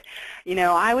again. But, you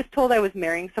know, I was told I was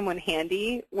marrying someone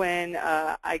handy when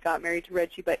I got married to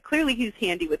Reggie, but clearly he's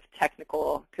handy with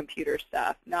technical computer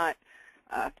stuff, not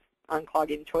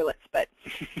unclogging toilets. But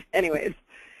anyways,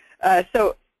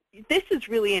 so this is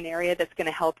really an area that's going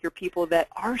to help your people that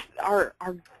are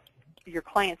your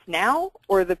clients now,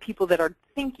 or the people that are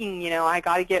thinking, you know, I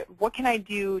got to get, what can I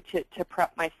do to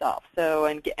prep myself, so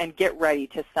and get ready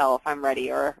to sell if I'm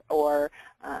ready, or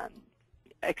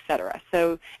etc.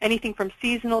 So anything from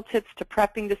seasonal tips to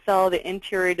prepping to sell, to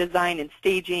interior design and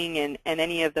staging, and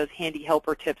any of those handy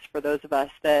helper tips for those of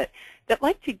us that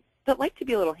like to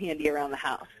be a little handy around the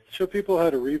house. Show people how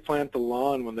to replant the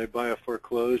lawn when they buy a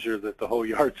foreclosure that the whole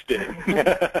yard's dead.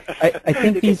 I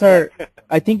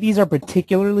think these are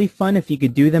particularly fun if you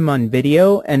could do them on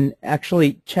video. And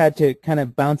actually, Chad, to kind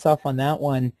of bounce off on that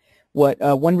one, what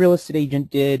one real estate agent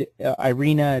did,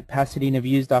 Irina at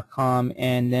PasadenaViews.com,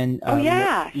 and then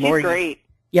she's great.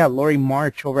 Yeah, Lori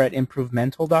March over at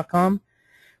ImproveMental.com.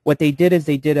 What they did is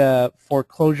they did a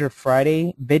Foreclosure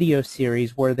Friday video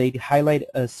series where they'd highlight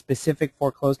a specific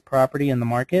foreclosed property in the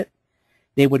market.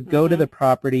 They would go to the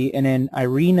property, and then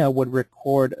Irina would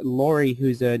record Lori,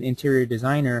 who's an interior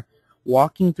designer,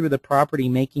 walking through the property,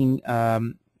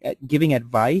 giving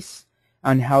advice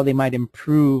on how they might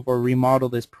improve or remodel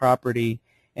this property,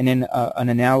 and then an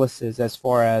analysis as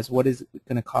far as what is it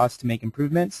going to cost to make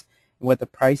improvements, and what the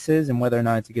price is, and whether or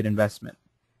not it's a good investment.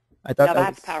 I thought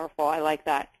that's powerful. I like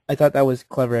that. I thought that was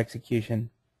clever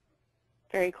execution.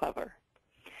 Very clever.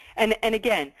 And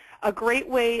again, a great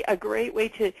way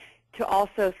to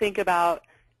also think about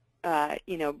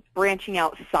you know, branching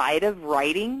outside of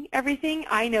writing everything.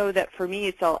 I know that for me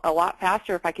it's a lot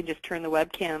faster if I can just turn the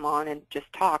webcam on and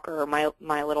just talk, or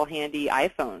my little handy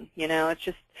iPhone. You know, it's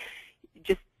just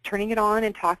turning it on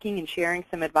and talking and sharing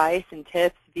some advice and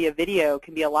tips via video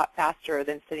can be a lot faster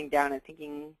than sitting down and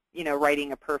thinking, you know,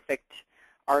 writing a perfect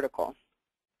article.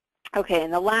 Okay,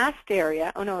 and the last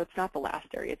area, oh no, it's not the last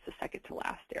area, it's the second to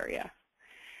last area.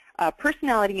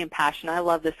 Personality and passion. I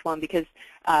love this one because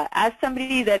as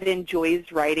somebody that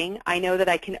enjoys writing, I know that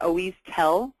I can always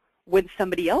tell when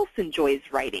somebody else enjoys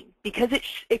writing because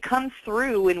it comes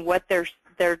through in what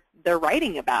they're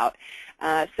writing about.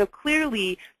 So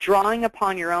clearly, drawing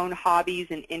upon your own hobbies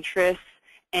and interests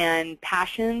and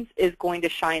passions is going to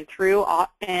shine through,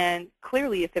 and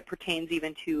clearly if it pertains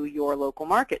even to your local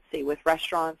market. Say with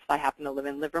restaurants, I happen to live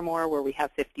in Livermore where we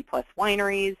have 50-plus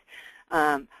wineries.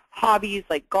 Hobbies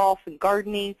like golf and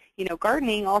gardening. You know,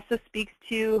 gardening also speaks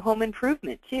to home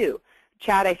improvement too.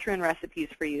 Chad, I threw in recipes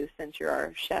for you since you're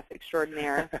our chef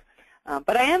extraordinaire.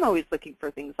 But I am always looking for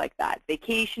things like that.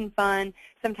 Vacation fun,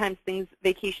 sometimes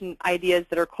vacation ideas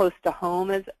that are close to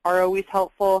home are always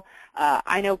helpful.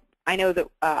 I know that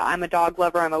I'm a dog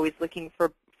lover. I'm always looking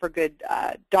for good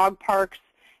dog parks,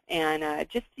 and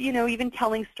just, you know, even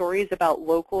telling stories about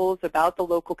locals, about the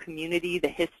local community, the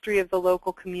history of the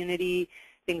local community,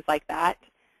 things like that.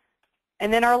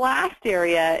 And then our last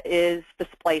area is the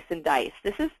splice and dice.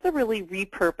 This is the really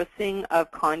repurposing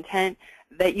of content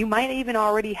that you might even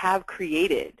already have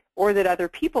created or that other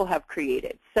people have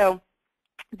created. So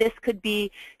this could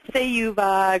be, say you've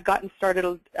gotten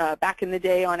started back in the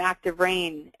day on Active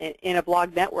Rain in a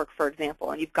blog network, for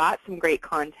example, and you've got some great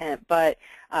content, but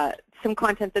some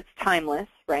content that's timeless,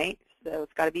 right? So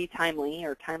it's got to be timely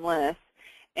or timeless,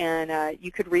 and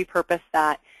you could repurpose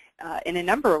that in a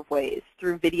number of ways,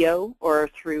 through video or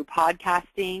through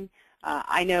podcasting.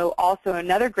 I know also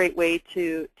another great way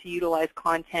to utilize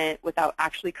content without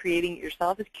actually creating it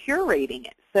yourself is curating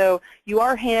it. So you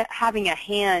are having a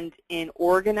hand in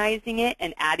organizing it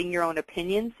and adding your own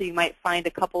opinions. So you might find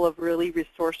a couple of really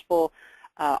resourceful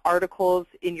articles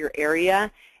in your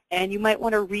area, and you might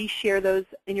want to reshare those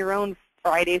in your own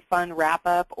Friday Fun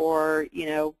wrap-up, or, you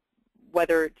know,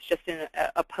 whether it's just in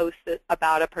a post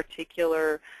about a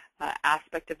particular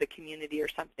aspect of the community or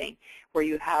something, where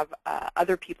you have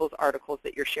other people's articles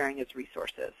that you're sharing as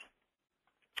resources.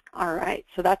 All right,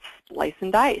 so that's slice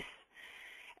and dice.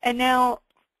 And now,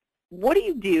 what do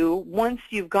you do once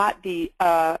you've got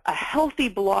a healthy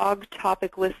blog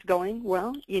topic list going?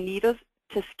 Well, you need to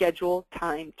schedule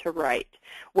time to write,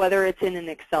 whether it's in an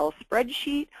Excel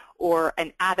spreadsheet or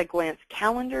an at-a-glance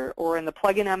calendar, or in the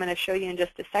plugin I'm going to show you in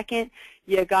just a second.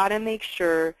 You got to make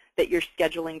sure that you're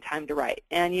scheduling time to write.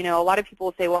 And, you know, a lot of people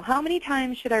will say, well, how many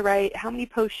times should I write? How many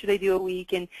posts should I do a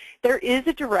week? And there is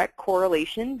a direct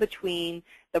correlation between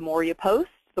the more you post,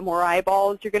 the more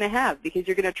eyeballs you're going to have, because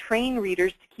you're going to train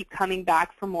readers to keep coming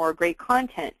back for more great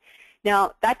content.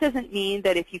 Now, that doesn't mean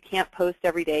that if you can't post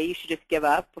every day, you should just give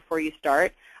up before you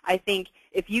start. I think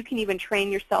if you can even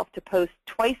train yourself to post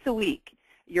twice a week,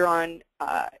 you're on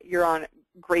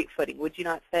great footing. Would you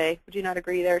not say? Would you not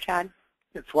agree there, Chad?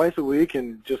 Yeah, twice a week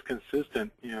and just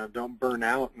consistent. You know, don't burn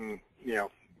out and, you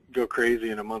know, go crazy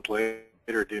and a month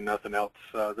later do nothing else.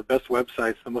 The best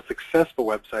websites, the most successful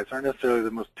websites, aren't necessarily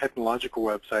the most technological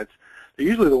websites. They're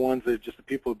usually the ones that just the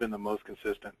people have been the most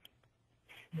consistent.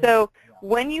 So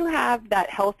when you have that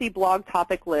healthy blog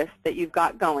topic list that you've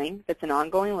got going, that's an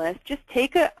ongoing list, just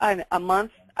take a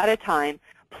month at a time,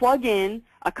 plug in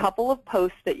a couple of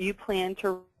posts that you plan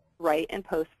to write and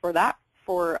post for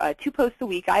 2 posts a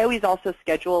week. I always also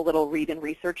schedule a little read and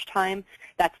research time.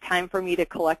 That's time for me to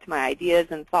collect my ideas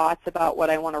and thoughts about what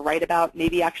I want to write about,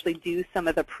 maybe actually do some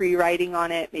of the pre-writing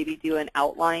on it, maybe do an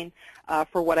outline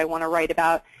for what I want to write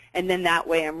about. And then that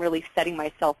way I'm really setting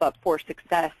myself up for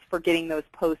success for getting those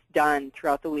posts done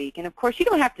throughout the week. And of course, you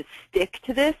don't have to stick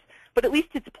to this, but at least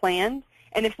it's planned.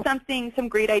 And if some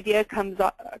great idea comes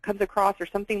across or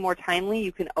something more timely,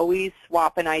 you can always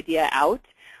swap an idea out.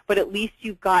 But at least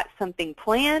you've got something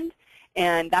planned,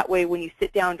 and that way when you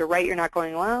sit down to write, you're not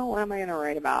going, well, what am I going to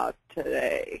write about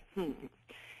today?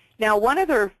 Now, one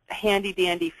other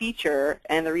handy-dandy feature,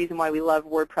 and the reason why we love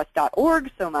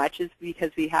WordPress.org so much, is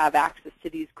because we have access to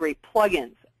these great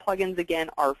plugins. Plugins, again,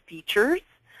 are features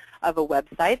of a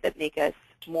website that make us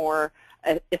more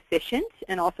efficient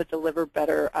and also deliver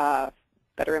better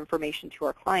information to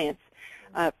our clients.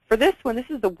 For this one, this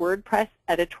is the WordPress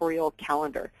editorial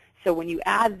calendar. So when you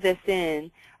add this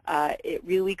in, it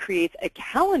really creates a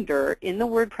calendar in the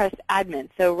WordPress admin.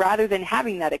 So rather than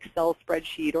having that Excel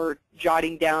spreadsheet or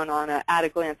jotting down on an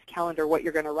at-a-glance calendar what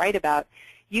you're going to write about,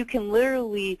 you can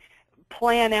literally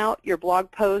plan out your blog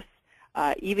posts,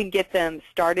 even get them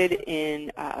started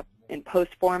in post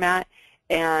format,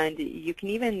 and you can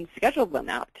even schedule them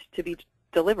out to be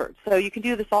delivered. So you can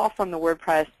do this all from the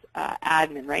WordPress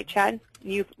admin, right, Chad?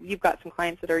 You've got some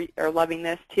clients that are loving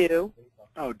this too.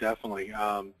 Oh, definitely.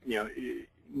 You know,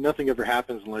 nothing ever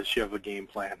happens unless you have a game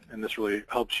plan, and this really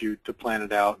helps you to plan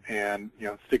it out and, you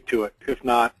know, stick to it. If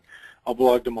not, I'll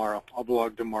blog tomorrow. I'll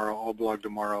blog tomorrow. I'll blog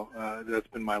tomorrow. That's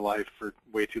been my life for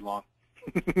way too long.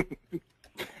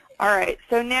 All right.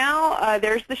 So now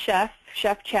there's the Chef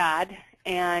Chad,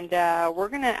 and we're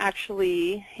going to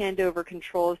actually hand over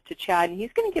controls to Chad, and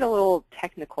he's going to get a little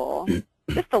technical,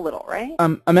 just a little, right?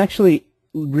 I'm actually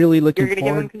really looking You're going to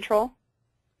give him forward. control?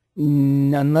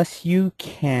 Unless you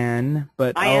can,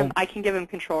 but I can give him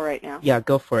control right now. Yeah,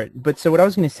 go for it. But so what I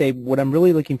was going to say, what I'm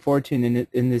really looking forward to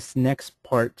in this next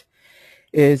part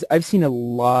is I've seen a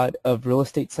lot of real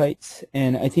estate sites,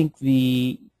 and I think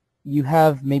you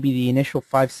have maybe the initial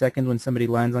 5 seconds when somebody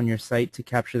lands on your site to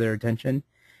capture their attention.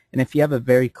 And if you have a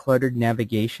very cluttered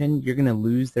navigation, you're going to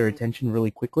lose their attention really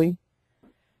quickly.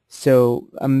 So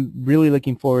I'm really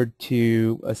looking forward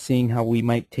to seeing how we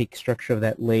might take structure of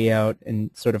that layout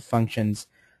and sort of functions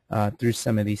through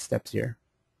some of these steps here.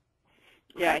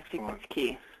 Yeah, I think that's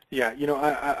key. Yeah, you know,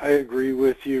 I agree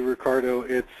with you, Ricardo.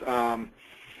 It's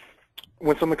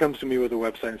when someone comes to me with a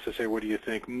website and says, "Hey, what do you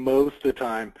think?" Most of the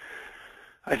time,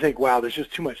 I think, "Wow, there's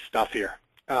just too much stuff here.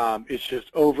 It's just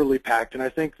overly packed." And I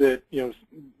think that, you know,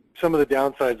 some of the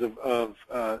downsides of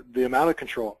the amount of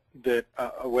control that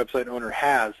a website owner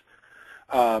has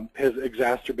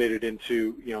exacerbated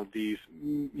into, you know, these,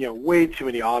 you know, way too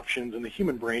many options, and the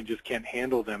human brain just can't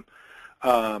handle them.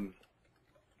 Can't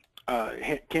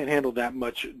handle that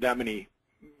many,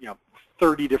 you know,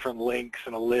 30 different links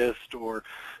in a list, or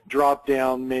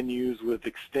drop-down menus with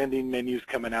extending menus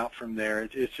coming out from there.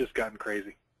 It's just gotten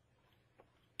crazy.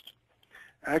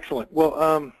 Excellent.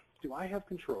 Well, do I have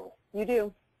control? You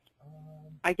do.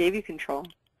 I gave you control.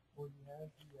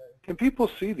 Can people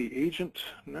see the agent?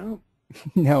 No.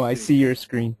 No, I see your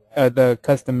screen. The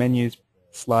custom menus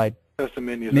slide. Custom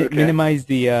menus. Okay. Minimize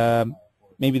the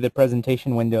maybe the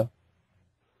presentation window.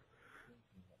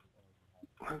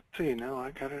 Let's see. Now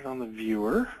I got it on the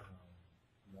viewer.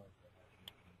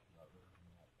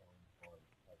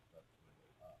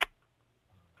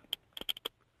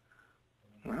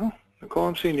 Well, Nicole,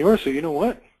 I'm seeing yours, so you know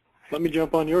what? Let me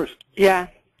jump on yours. Yeah,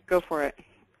 go for it.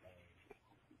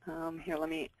 Here,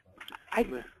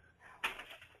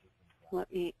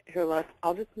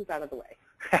 I'll just move out of the way.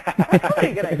 That's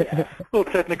probably a good idea. A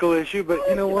little technical issue, but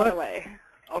you know Get out what? of the way.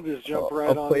 I'll just jump right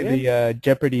I'll on play in. the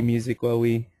Jeopardy music while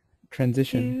we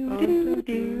transition. Do,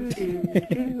 do, do,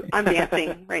 do. I'm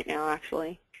dancing right now,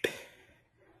 actually.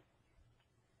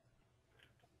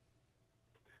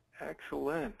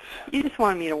 Excellent. You just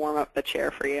wanted me to warm up the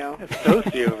chair for you. It's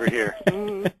toasty over here.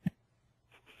 Mm.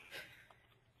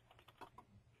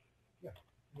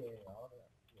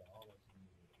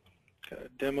 Got a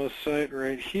demo site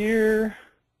right here.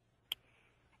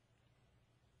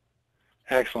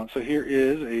 Excellent. So here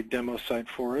is a demo site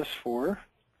for us for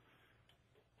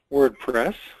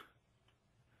WordPress.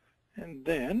 And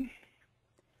then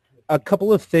A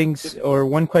couple of things, or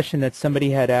one question that somebody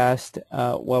had asked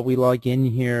while we log in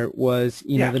here was,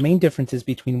 you know, the main differences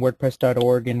between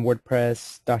WordPress.org and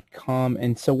WordPress.com.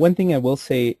 And so one thing I will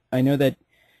say, I know that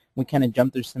we kind of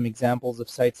jumped through some examples of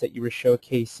sites that you were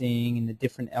showcasing and the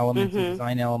different elements and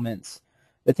design elements.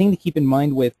 The thing to keep in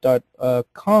mind with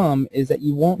 .com is that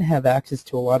you won't have access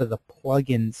to a lot of the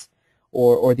plugins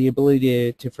or the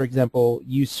ability to, for example,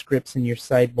 use scripts in your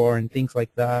sidebar and things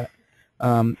like that.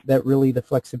 That really the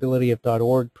flexibility of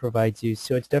 .org provides you.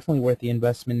 So it's definitely worth the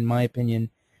investment, in my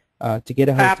opinion, to get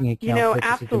a hosting account. You know,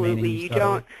 absolutely. You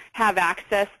don't have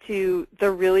access to the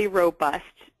really robust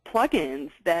plugins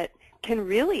that can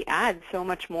really add so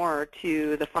much more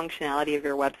to the functionality of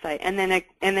your website, and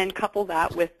then couple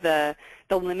that with the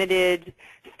limited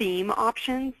theme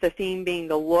options. The theme being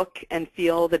the look and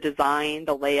feel, the design,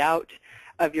 the layout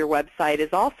of your website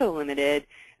is also limited.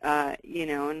 You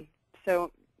know, and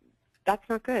so that's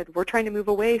not good. We're trying to move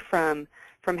away from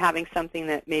having something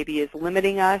that maybe is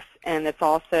limiting us, and that's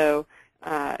also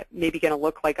maybe going to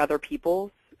look like other people's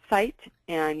site,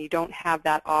 and you don't have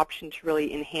that option to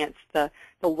really enhance the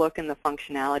look and the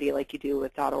functionality like you do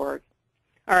with .org.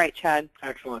 All right, Chad.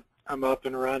 Excellent. I'm up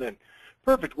and running.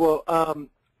 Perfect. Well,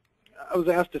 I was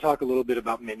asked to talk a little bit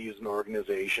about menus and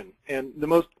organization, and the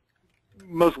most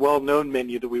well-known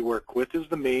menu that we work with is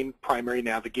the main primary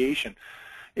navigation.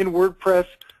 In WordPress,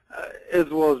 as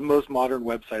well as most modern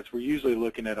websites, we're usually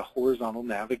looking at a horizontal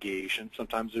navigation.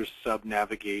 Sometimes there's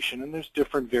sub-navigation, and there's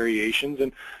different variations,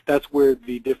 and that's where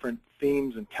the different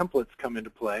themes and templates come into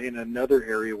play. And another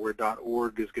area where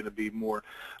 .org is going to be more,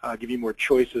 give you more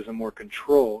choices and more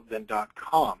control than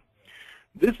 .com.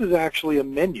 This is actually a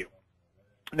menu.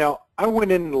 Now, I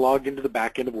went in and logged into the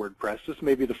back end of WordPress. This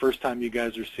may be the first time you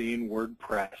guys are seeing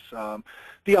WordPress.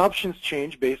 The options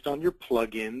change based on your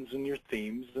plugins and your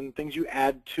themes and things you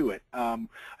add to it. I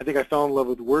think I fell in love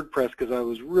with WordPress because I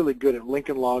was really good at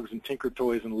Lincoln Logs and Tinker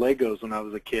Toys and Legos when I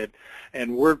was a kid.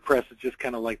 And WordPress is just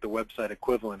kind of like the website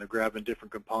equivalent of grabbing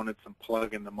different components and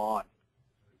plugging them on.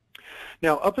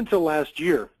 Now, up until last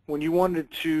year, when you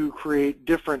wanted to create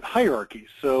different hierarchies,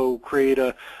 so create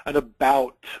an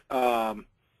about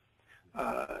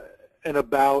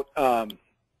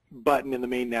button in the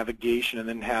main navigation, and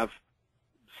then have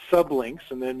sublinks,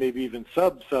 and then maybe even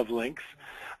sublinks,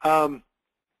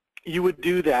 you would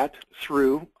do that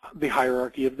through the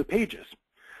hierarchy of the pages.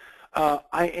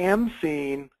 I am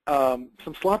seeing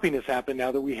some sloppiness happen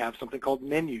now that we have something called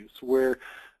menus, where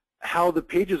how the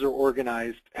pages are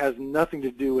organized has nothing to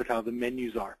do with how the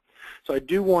menus are. So I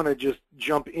do want to just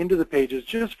jump into the pages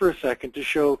just for a second to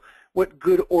show what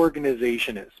good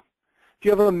organization is. If you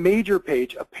have a major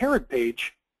page, a parent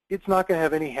page, it's not going to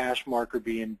have any hash mark or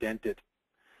be indented.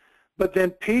 But then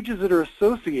pages that are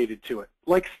associated to it,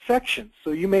 like sections,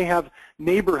 so you may have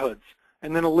neighborhoods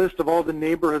and then a list of all the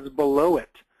neighborhoods below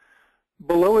it.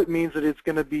 Below it means that it's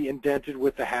going to be indented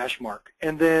with the hash mark.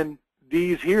 And then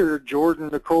these here, Jordan,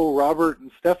 Nicole, Robert,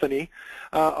 and Stephanie,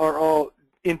 are all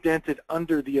indented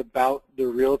under the About the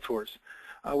Realtors.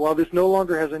 While this no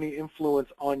longer has any influence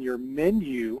on your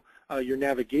menu, your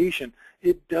navigation,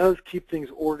 it does keep things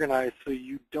organized so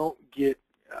you don't get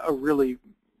a really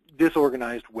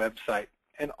disorganized website.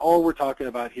 And all we're talking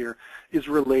about here is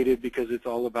related because it's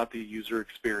all about the user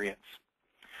experience.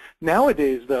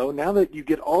 Nowadays, though, now that you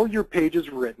get all your pages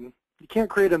written, you can't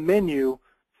create a menu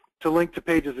to link to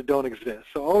pages that don't exist.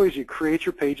 So always you create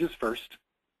your pages first.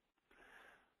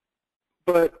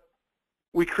 But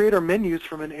we create our menus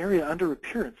from an area under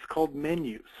Appearance called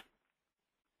Menus.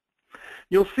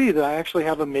 You'll see that I actually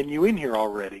have a menu in here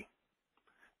already.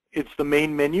 It's the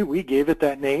main menu. We gave it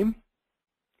that name.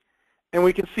 And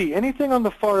we can see anything on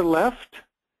the far left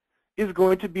is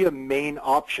going to be a main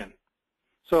option.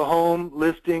 So home,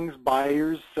 listings,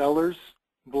 buyers, sellers,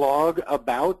 blog,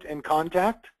 about, and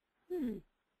contact.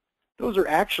 Those are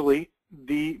actually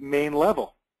the main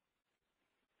level.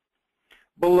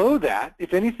 Below that,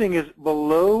 if anything is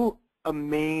below a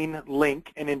main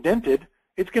link and indented,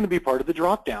 it's going to be part of the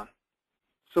drop-down.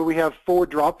 So we have 4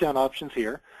 drop-down options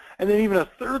here, and then even a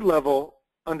third level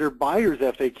under Buyers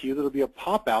FAQ that'll be a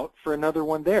pop-out for another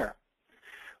one there.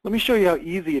 Let me show you how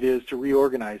easy it is to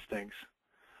reorganize things.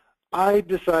 I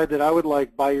decide that I would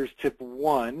like Buyers Tip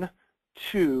 1,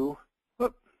 2,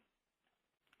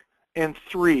 and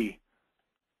 3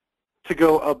 to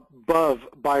go above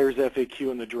Buyers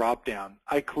FAQ in the drop-down.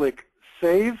 I click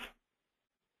Save.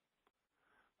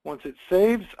 Once it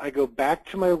saves, I go back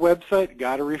to my website,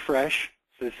 got to refresh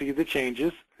to see the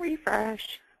changes.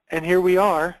 Refresh. And here we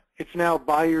are. It's now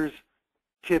Buyers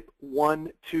Tip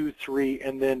 1, 2, 3,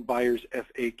 and then Buyers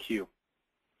FAQ.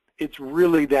 It's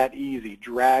really that easy,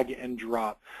 drag and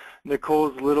drop.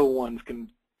 Nicole's little ones can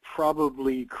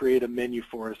probably create a menu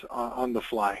for us on the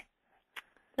fly.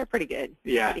 They're pretty good.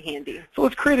 Yeah. Pretty handy. So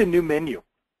let's create a new menu.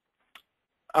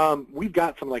 We've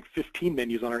got some like 15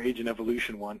 menus on our Agent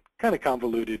Evolution one, kind of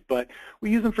convoluted, but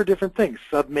we use them for different things,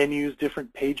 sub-menus,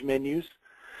 different page menus.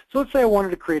 So let's say I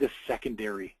wanted to create a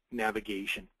secondary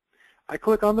navigation. I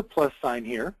click on the plus sign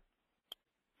here,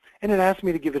 and it asks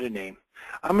me to give it a name.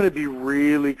 I'm going to be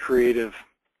really creative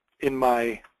in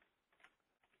my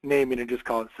naming and just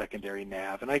call it secondary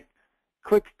nav. And I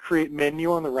click Create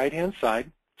Menu on the right-hand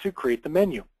side to create the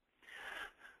menu.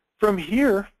 From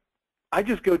here, I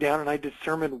just go down and I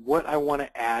determine what I want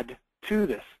to add to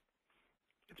this.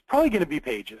 It's probably going to be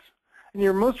pages. And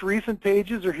your most recent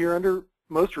pages are here under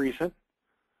Most Recent.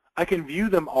 I can view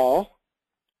them all,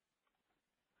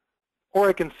 or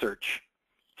I can search.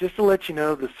 Just to let you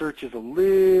know, the search is a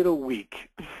little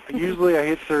weak. Usually I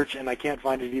hit search and I can't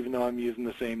find it even though I'm using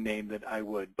the same name that I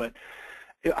would. But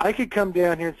I could come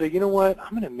down here and say, you know what,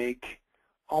 I'm going to make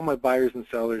all my buyers and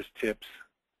sellers tips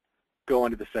go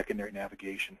onto the secondary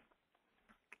navigation.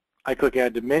 I click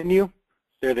Add to Menu.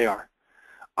 There they are.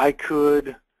 I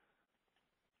could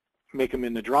make them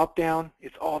in the drop-down.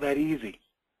 It's all that easy.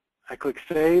 I click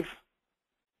Save.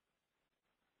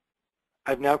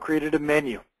 I've now created a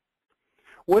menu.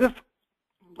 What if,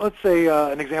 let's say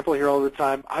an example here all the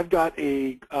time, I've got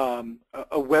a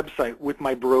website with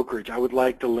my brokerage I would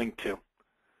like to link to.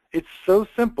 It's so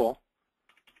simple.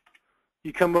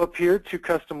 You come up here to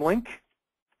Custom Link.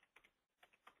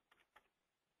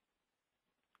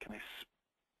 Can I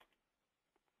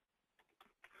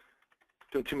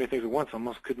doing too many things at once? I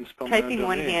almost couldn't spell my own Typing name.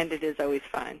 one-handed is always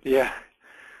fun. Yeah.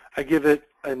 I give it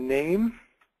a name.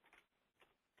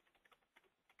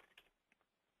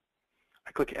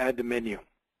 I click Add to Menu.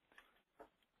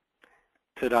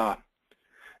 Ta-da.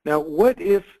 Now, what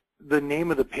if the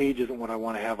name of the page isn't what I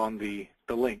want to have on the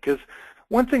link? Because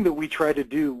one thing that we try to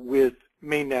do with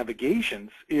main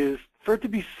navigations is for it to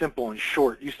be simple and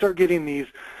short. You start getting these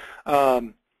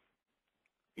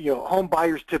home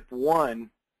buyers tip 1,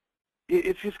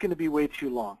 it's just going to be way too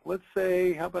long. Let's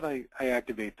say, how about I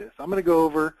activate this? I'm going to go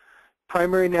over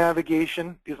primary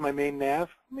navigation is my main nav.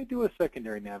 Let me do a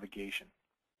secondary navigation.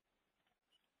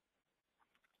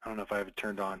 I don't know if I have it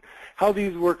turned on. How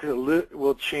these work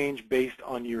will change based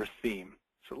on your theme.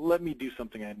 So let me do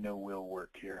something I know will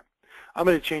work here. I'm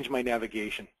going to change my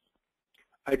navigation.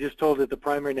 I just told it the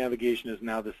primary navigation is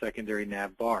now the secondary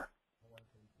nav bar.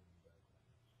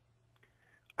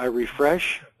 I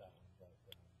refresh.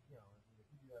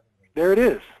 There it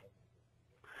is.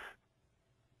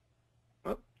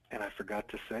 Oh, and I forgot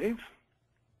to save.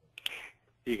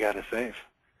 You got to save.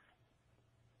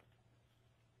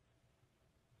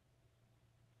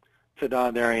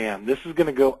 Ta-da, there I am. This is going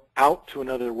to go out to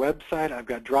another website. I've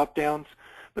got drop-downs,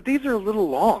 but these are a little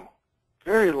long,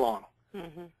 very long.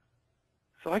 Mm-hmm.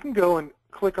 So I can go and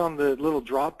click on the little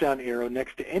drop-down arrow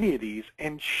next to any of these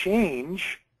and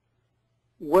change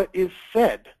what is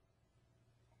said.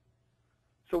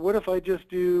 So what if I just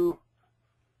do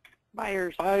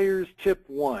buyers tip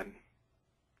 1?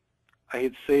 I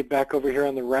hit save back over here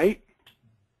on the right.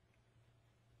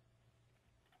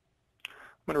 I'm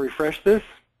going to refresh this.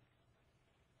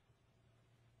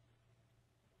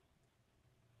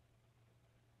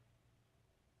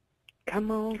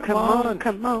 Come on, come on,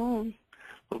 come on.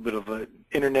 A little bit of an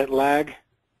internet lag.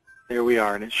 There we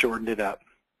are, and it shortened it up.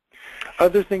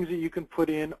 Other things that you can put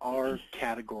in are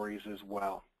categories as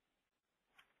well.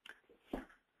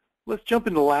 Let's jump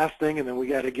into the last thing, and then we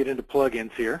got to get into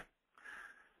plugins here.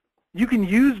 You can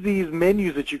use these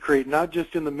menus that you create not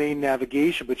just in the main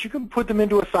navigation, but you can put them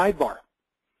into a sidebar.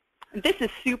 This is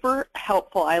super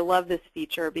helpful. I love this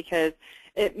feature because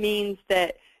it means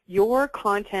that your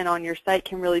content on your site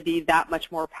can really be that much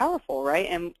more powerful,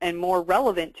 right? And more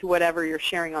relevant to whatever you're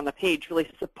sharing on the page, really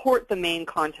support the main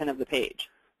content of the page.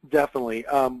 Definitely.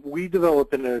 We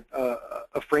developed in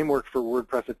a framework for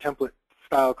WordPress, a template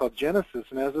style called Genesis,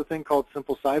 and has a thing called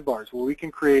simple sidebars where we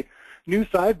can create new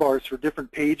sidebars for different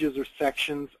pages or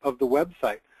sections of the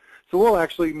website. So we'll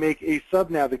actually make a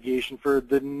sub-navigation for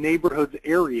the neighborhoods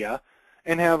area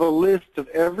and have a list of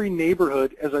every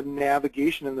neighborhood as a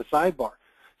navigation in the sidebar.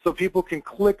 So people can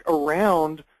click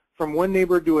around from one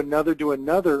neighborhood to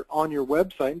another on your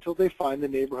website until they find the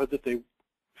neighborhood that they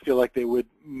feel like they would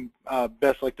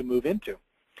best like to move into.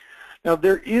 Now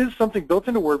there is something built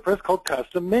into WordPress called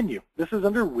custom menu. This is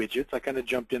under widgets. I kind of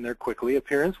jumped in there quickly.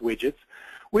 Appearance widgets.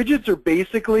 Widgets are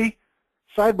basically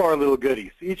sidebar little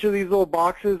goodies. Each of these little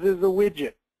boxes is a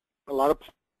widget. A lot of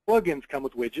plugins come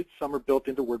with widgets. Some are built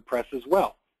into WordPress as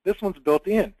well. This one's built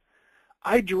in.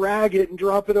 I drag it and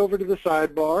drop it over to the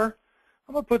sidebar.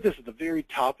 I'm going to put this at the very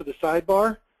top of the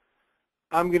sidebar.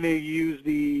 I'm going to use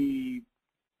the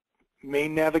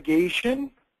main navigation,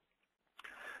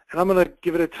 and I'm going to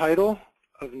give it a title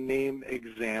of name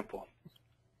example.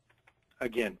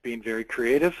 Again, being very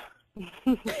creative.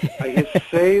 I hit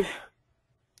save.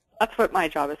 That's what my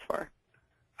job is for.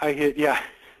 I hit, yeah.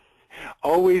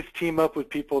 Always team up with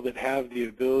people that have the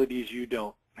abilities you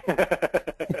don't.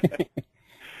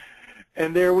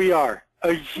 And there we are,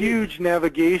 a huge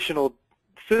navigational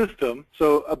system.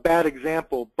 So a bad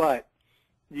example, but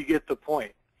you get the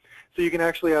point. So you can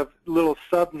actually have little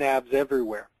sub-navs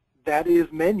everywhere. That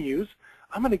is menus.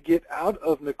 I'm going to get out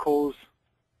of Nicole's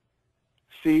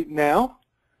seat now.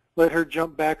 Let her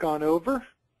jump back on over.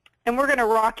 And we're going to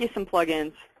rock you some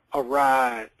plugins. All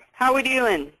right. How are we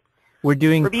doing? We're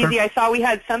doing. We're busy. I saw we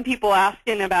had some people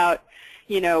asking about,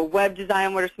 web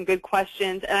design. What are some good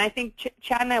questions? And I think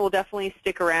Chad and I will definitely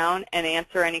stick around and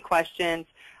answer any questions.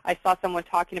 I saw someone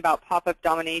talking about pop-up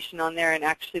domination on there, and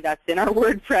actually that's in our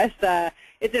WordPress.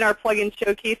 It's in our plugin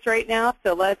showcase right now,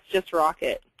 so let's just rock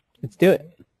it. Let's do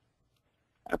it.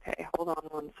 Okay, hold on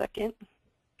one second.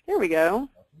 There we go.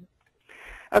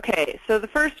 Okay, so the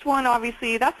first one,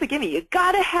 obviously, that's the gimme. You've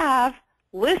got to have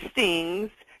listings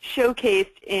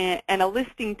showcased and a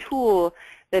listing tool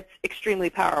that's extremely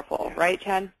powerful, right,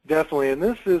 Chad? Definitely, and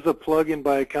this is a plugin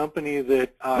by a company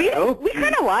that we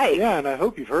kind of like. Yeah, and I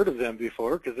hope you've heard of them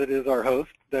before because it is our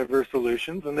host, Diverse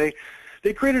Solutions, and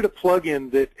they created a plugin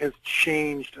that has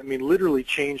changed, literally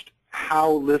changed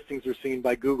how listings are seen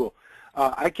by Google.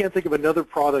 I can't think of another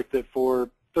product that for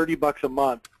 $30 a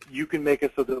month you can make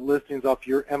it so that listings off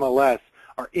your MLS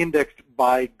are indexed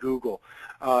by Google.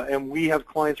 And we have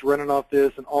clients running off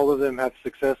this, and all of them have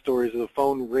success stories of the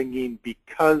phone ringing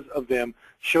because of them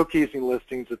showcasing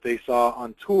listings that they saw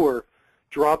on tour,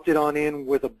 dropped it on in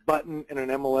with a button and an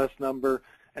MLS number,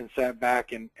 and sat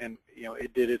back, and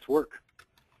it did its work.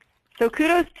 So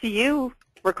kudos to you,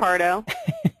 Ricardo.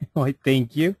 Well,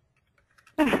 thank you.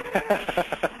 So,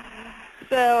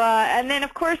 and then,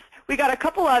 of course, We got a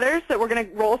couple others that we're going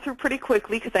to roll through pretty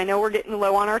quickly because I know we're getting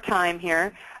low on our time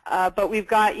here. But we've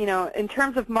got, in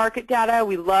terms of market data,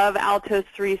 we love Altos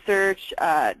Research.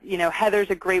 Heather's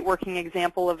a great working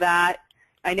example of that.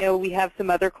 I know we have some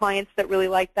other clients that really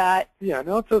like that. Yeah, and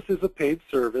Altos is a paid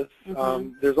service.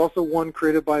 There's also one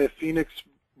created by a Phoenix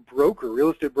real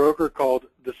estate broker called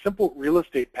the Simple Real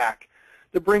Estate Pack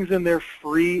that brings in their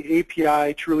free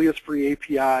API, Trulia's free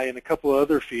API, and a couple of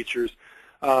other features.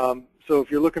 So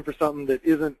if you're looking for something that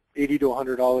isn't $80 to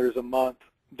 $100 a month,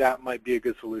 that might be a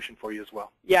good solution for you as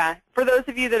well. Yeah. For those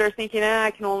of you that are thinking,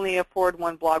 I can only afford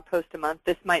one blog post a month,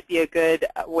 this might be a good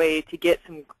way to get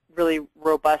some really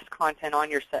robust content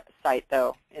on your site,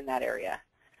 though, in that area.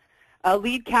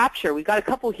 Lead capture. We've got a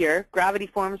couple here. Gravity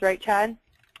Forms, right, Chad?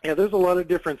 Yeah, there's a lot of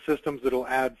different systems that will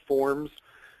add forms.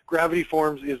 Gravity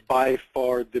Forms is by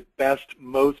far the best,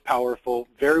 most powerful,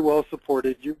 very well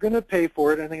supported. You're going to pay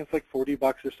for it. I think it's like $40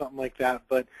 or something like that.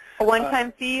 But a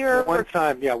one-time fee or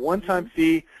one-time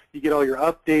fee. You get all your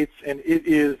updates, and it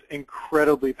is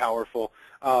incredibly powerful.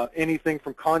 Anything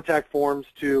from contact forms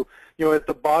to, at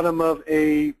the bottom of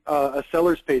a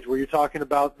seller's page where you're talking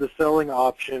about the selling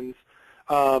options,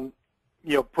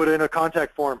 put in a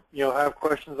contact form. Have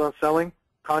questions on selling?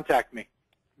 Contact me.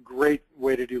 Great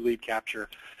way to do lead capture.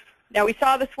 Now, we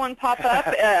saw this one pop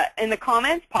up in the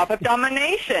comments, pop-up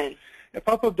domination. Yeah,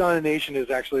 pop-up domination is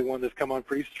actually one that's come on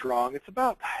pretty strong. It's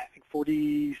about, I think,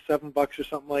 $47 or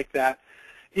something like that.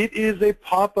 It is a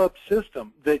pop-up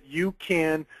system that you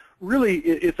can really,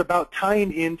 it's about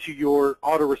tying into your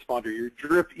autoresponder, your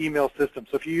drip email system.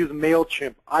 So if you use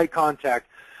MailChimp, iContact,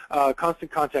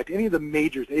 Constant Contact, any of the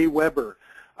majors, Aweber,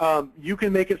 you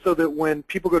can make it so that when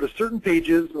people go to certain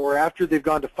pages or after they've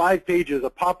gone to 5 pages, a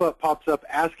pop-up pops up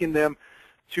asking them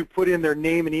to put in their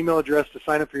name and email address to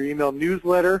sign up for your email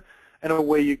newsletter, and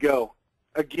away you go.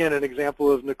 Again, an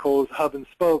example of Nicole's hub and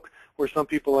spoke, where some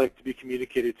people like to be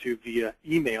communicated to via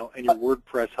email, and your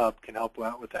WordPress hub can help you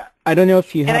out with that. I don't know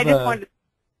if you have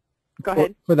go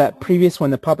ahead. For that previous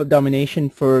one, the pop-up domination,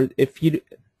 for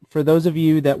those of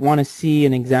you that want to see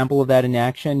an example of that in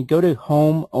action, go to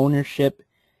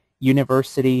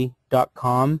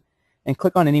homeownershipuniversity.com and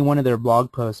click on any one of their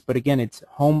blog posts. But again, it's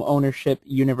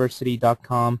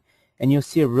homeownershipuniversity.com, and you'll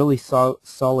see a really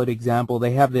solid example.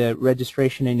 They have the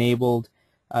registration enabled.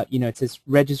 It says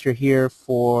register here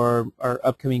for our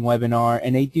upcoming webinar,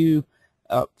 and they do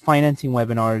financing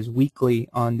webinars weekly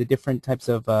on the different types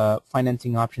of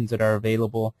financing options that are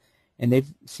available, and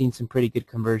they've seen some pretty good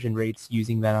conversion rates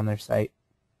using that on their site.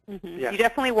 Yeah. You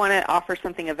definitely want to offer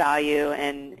something of value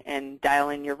and dial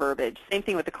in your verbiage. Same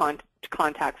thing with the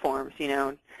contact forms,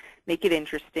 make it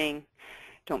interesting.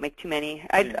 Don't make too many.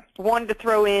 I wanted to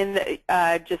throw in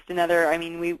just another,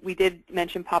 we did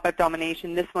mention pop-up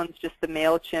domination. This one's just the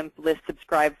MailChimp list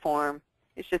subscribe form.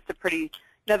 It's just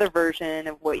another version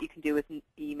of what you can do with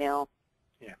email.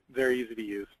 Yeah, very easy to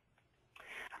use.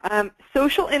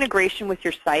 Social integration with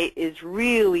your site is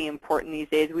really important these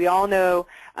days. We all know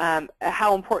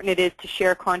how important it is to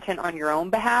share content on your own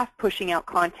behalf, pushing out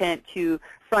content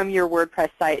from your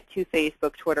WordPress site to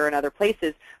Facebook, Twitter, and other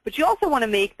places. But you also want to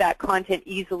make that content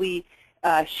easily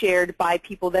shared by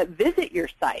people that visit your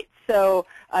site. So,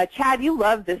 Chad, you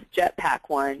love this Jetpack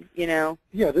one,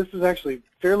 Yeah, this is actually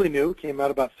fairly new. It came out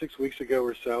about 6 weeks ago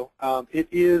or so. It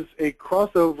is a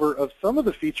crossover of some of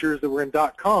the features that were in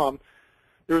 .com.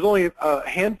 There's only a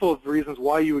handful of reasons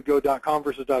why you would go .com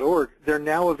versus .org. They're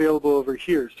now available over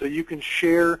here. So you can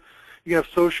share, you have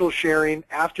social sharing.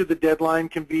 After the deadline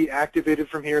can be activated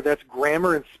from here. That's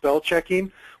grammar and spell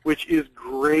checking, which is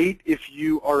great if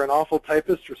you are an awful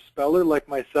typist or speller like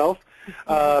myself.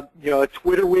 A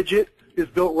Twitter widget is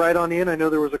built right on in. I know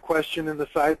there was a question in the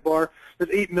sidebar. There's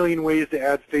 8 million ways to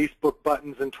add Facebook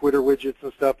buttons and Twitter widgets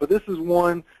and stuff, but this is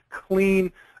one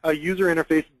clean user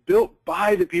interface built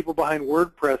by the people behind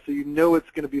WordPress, so you know it's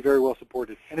going to be very well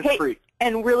supported, and it's free.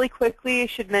 And really quickly, I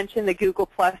should mention the Google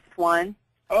Plus one.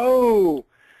 Oh,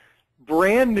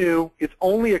 brand new. It's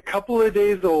only a couple of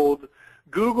days old.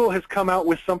 Google has come out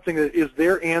with something that is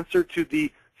their answer to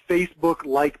the Facebook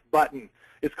like button.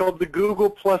 It's called the Google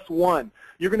Plus One.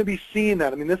 You're going to be seeing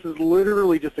that. This is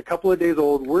literally just a couple of days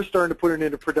old. We're starting to put it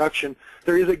into production.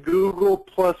 There is a Google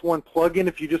Plus One plugin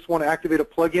if you just want to activate a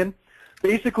plugin.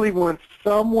 Basically, when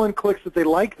someone clicks that they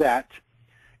like that,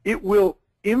 it will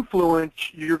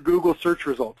influence your Google search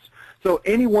results. So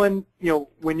anyone,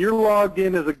 when you're logged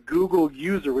in as a Google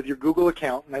user with your Google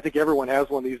account, and I think everyone has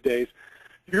one these days,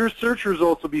 your search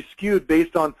results will be skewed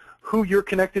based on who you're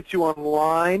connected to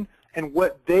online and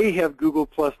what they have Google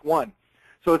Plus One.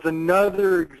 So it's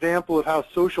another example of how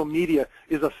social media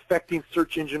is affecting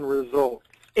search engine results.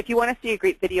 if you want to see a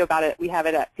great video about it, we have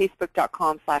it at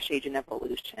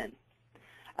facebook.com/agentevolution.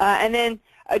 And then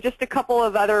just a couple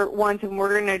of other ones, and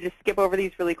we're going to just skip over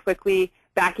these really quickly.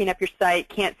 Backing up your site,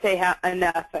 can't say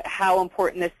enough how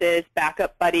important this is.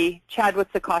 Backup Buddy. Chad,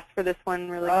 what's the cost for this one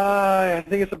really? I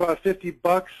think it's about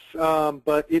 $50,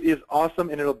 but it is awesome,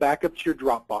 and it'll back up to your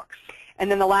Dropbox.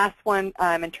 And then the last one,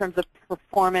 in terms of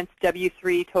performance,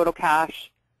 W3 Total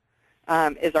Cache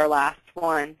is our last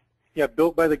one. Yeah,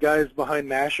 built by the guys behind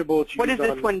Mashable. What does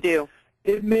this one do?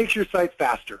 It makes your site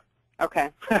faster. Okay,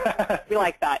 we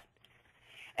like that.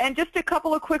 And just a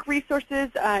couple of quick resources.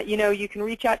 You can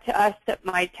reach out to us at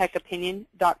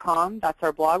mytechopinion.com. That's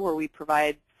our blog where we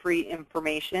provide free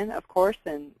information, of course,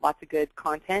 and lots of good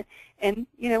content. And,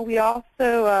 we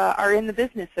also are in the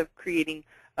business of creating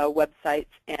websites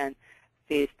and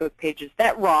Facebook pages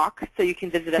that rock. So you can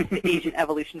visit us at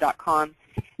agentevolution.com.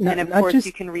 And, of course,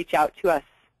 you can reach out to us.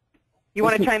 You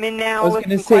want to chime in now with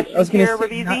some questions here,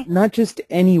 Ravizzi? Not just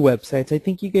any websites. I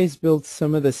think you guys build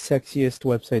some of the sexiest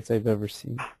websites I've ever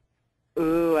seen.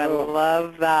 Ooh, I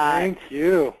love that. Thank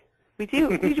you. We do.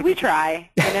 We try,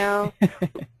 We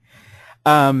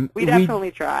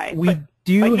definitely try. We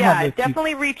do have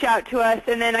definitely reach out to us.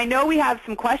 And then I know we have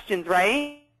some questions,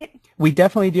 right? We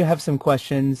definitely do have some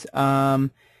questions.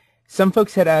 Some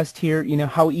folks had asked here,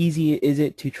 how easy is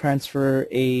it to transfer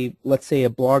let's say a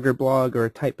Blogger blog or a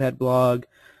TypePad blog?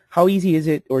 How easy is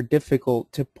it or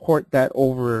difficult to port that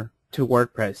over to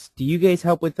WordPress? Do you guys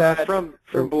help with that? From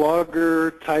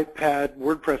Blogger, TypePad,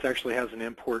 WordPress actually has an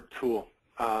import tool.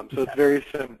 So it's very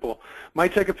simple. My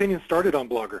Tech Opinion started on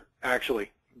Blogger,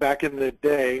 actually, back in the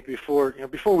day before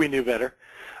we knew better.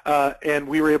 And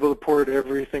we were able to port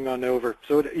everything on over.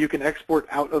 So you can export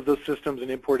out of those systems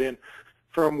and import in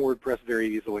from WordPress very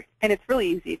easily. And it's really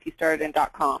easy if you start in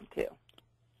 .com too.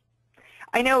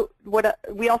 I know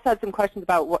we also had some questions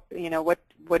about what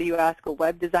do you ask a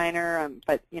web designer?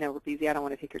 But Ravizzi, I don't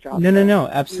want to take your job. No,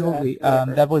 absolutely.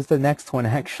 That was the next one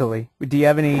actually. Do you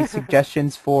have any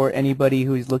suggestions for anybody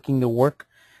who's looking to work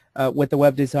with a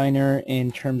web designer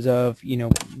in terms of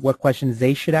what questions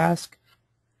they should ask?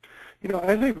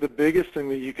 I think the biggest thing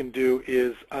that you can do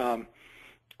is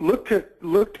look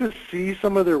to see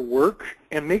some of their work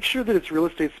and make sure that it's real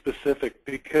estate specific,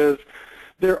 because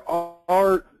there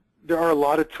are a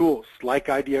lot of tools like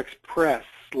IDX Press,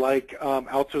 like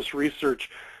Altos Research,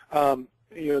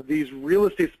 these real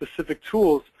estate specific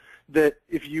tools that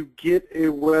if you get a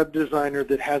web designer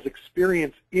that has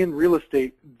experience in real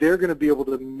estate, they're going to be able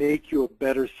to make you a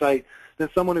better site than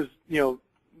someone who's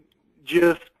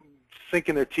just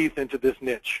sinking their teeth into this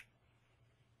niche.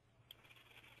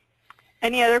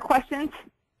 Any other questions?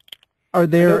 Are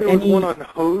there any? One on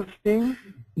hosting?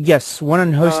 Yes, one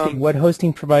on hosting. What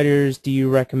hosting providers do you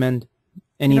recommend?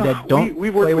 Any that don't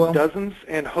We've worked play with well? dozens,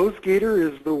 and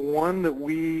HostGator is the one that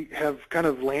we have kind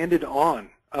of landed on.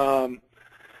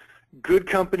 Good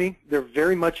company. They're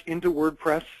very much into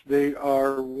WordPress. They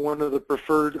are one of the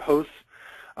preferred hosts.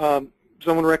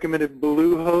 Someone recommended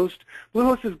Bluehost.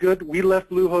 Bluehost is good. We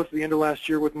left Bluehost at the end of last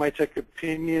year with My Tech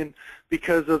Opinion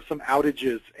because of some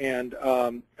outages and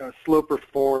slow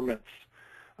performance.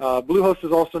 Bluehost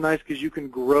is also nice because you can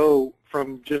grow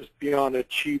from just beyond a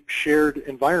cheap shared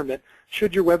environment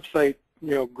should your website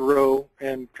grow,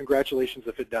 and congratulations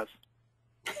if it does.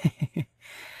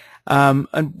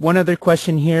 And one other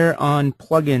question here on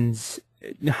plugins.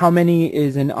 How many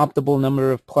is an optimal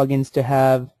number of plugins to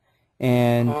have?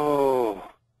 And do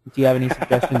you have any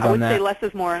suggestions on that? I would say less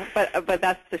is more, but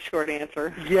that's the short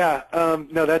answer. Yeah,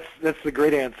 no, that's the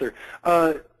great answer.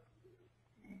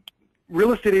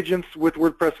 Real estate agents with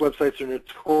WordPress websites are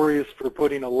notorious for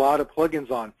putting a lot of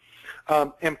plugins on.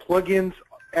 And plugins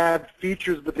add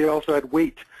features, but they also add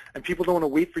weight. And people don't want to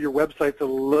wait for your website to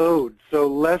load. So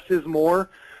less is more.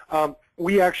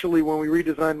 We actually, when we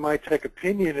redesigned My Tech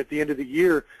Opinion at the end of the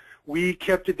year, we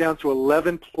kept it down to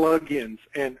 11 plugins,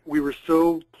 and we were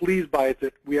so pleased by it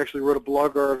that we actually wrote a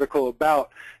blog article about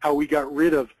how we got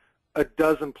rid of a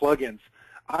dozen plugins.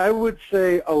 I would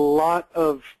say a lot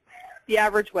of the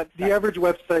average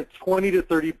website, 20 to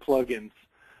 30 plugins.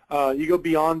 You go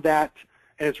beyond that,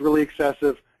 and it's really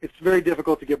excessive. It's very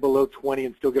difficult to get below 20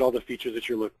 and still get all the features that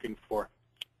you're looking for.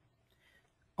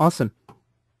 Awesome.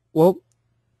 Well,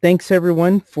 thanks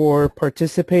everyone for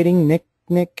participating. Nick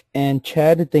and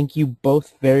Chad, thank you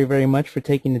both very, very much for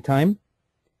taking the time.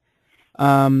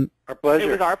 Our pleasure.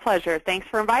 It was our pleasure. Thanks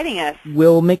for inviting us.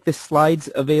 We'll make the slides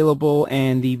available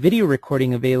and the video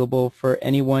recording available for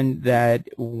anyone that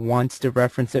wants to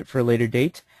reference it for a later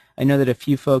date. I know that a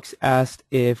few folks asked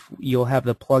if you'll have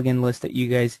the plugin list that you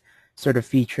guys sort of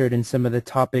featured in some of the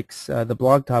topics, the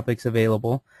blog topics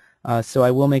available. So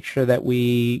I will make sure that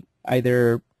we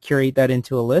either curate that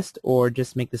into a list or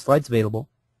just make the slides available.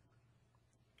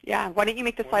 Yeah, why don't you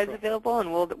make the slides available,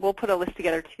 and we'll put a list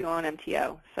together too on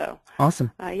MTO. So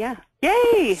Awesome. yeah,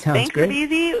 yay! Sounds Thanks, great.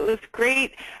 Abizi. It was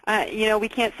great. You know, we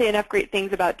can't say enough great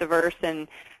things about Diverse, and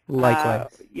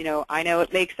Likewise. you know, I know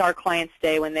it makes our clients'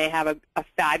 day when they have a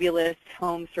fabulous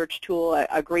home search tool,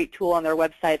 a great tool on their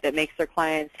website that makes their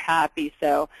clients happy.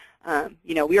 So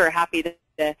you know, we are happy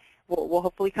that we'll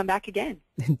hopefully come back again.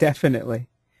 Definitely.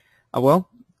 Well,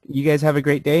 you guys have a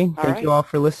great day. Thank you all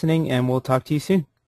for listening, and we'll talk to you soon.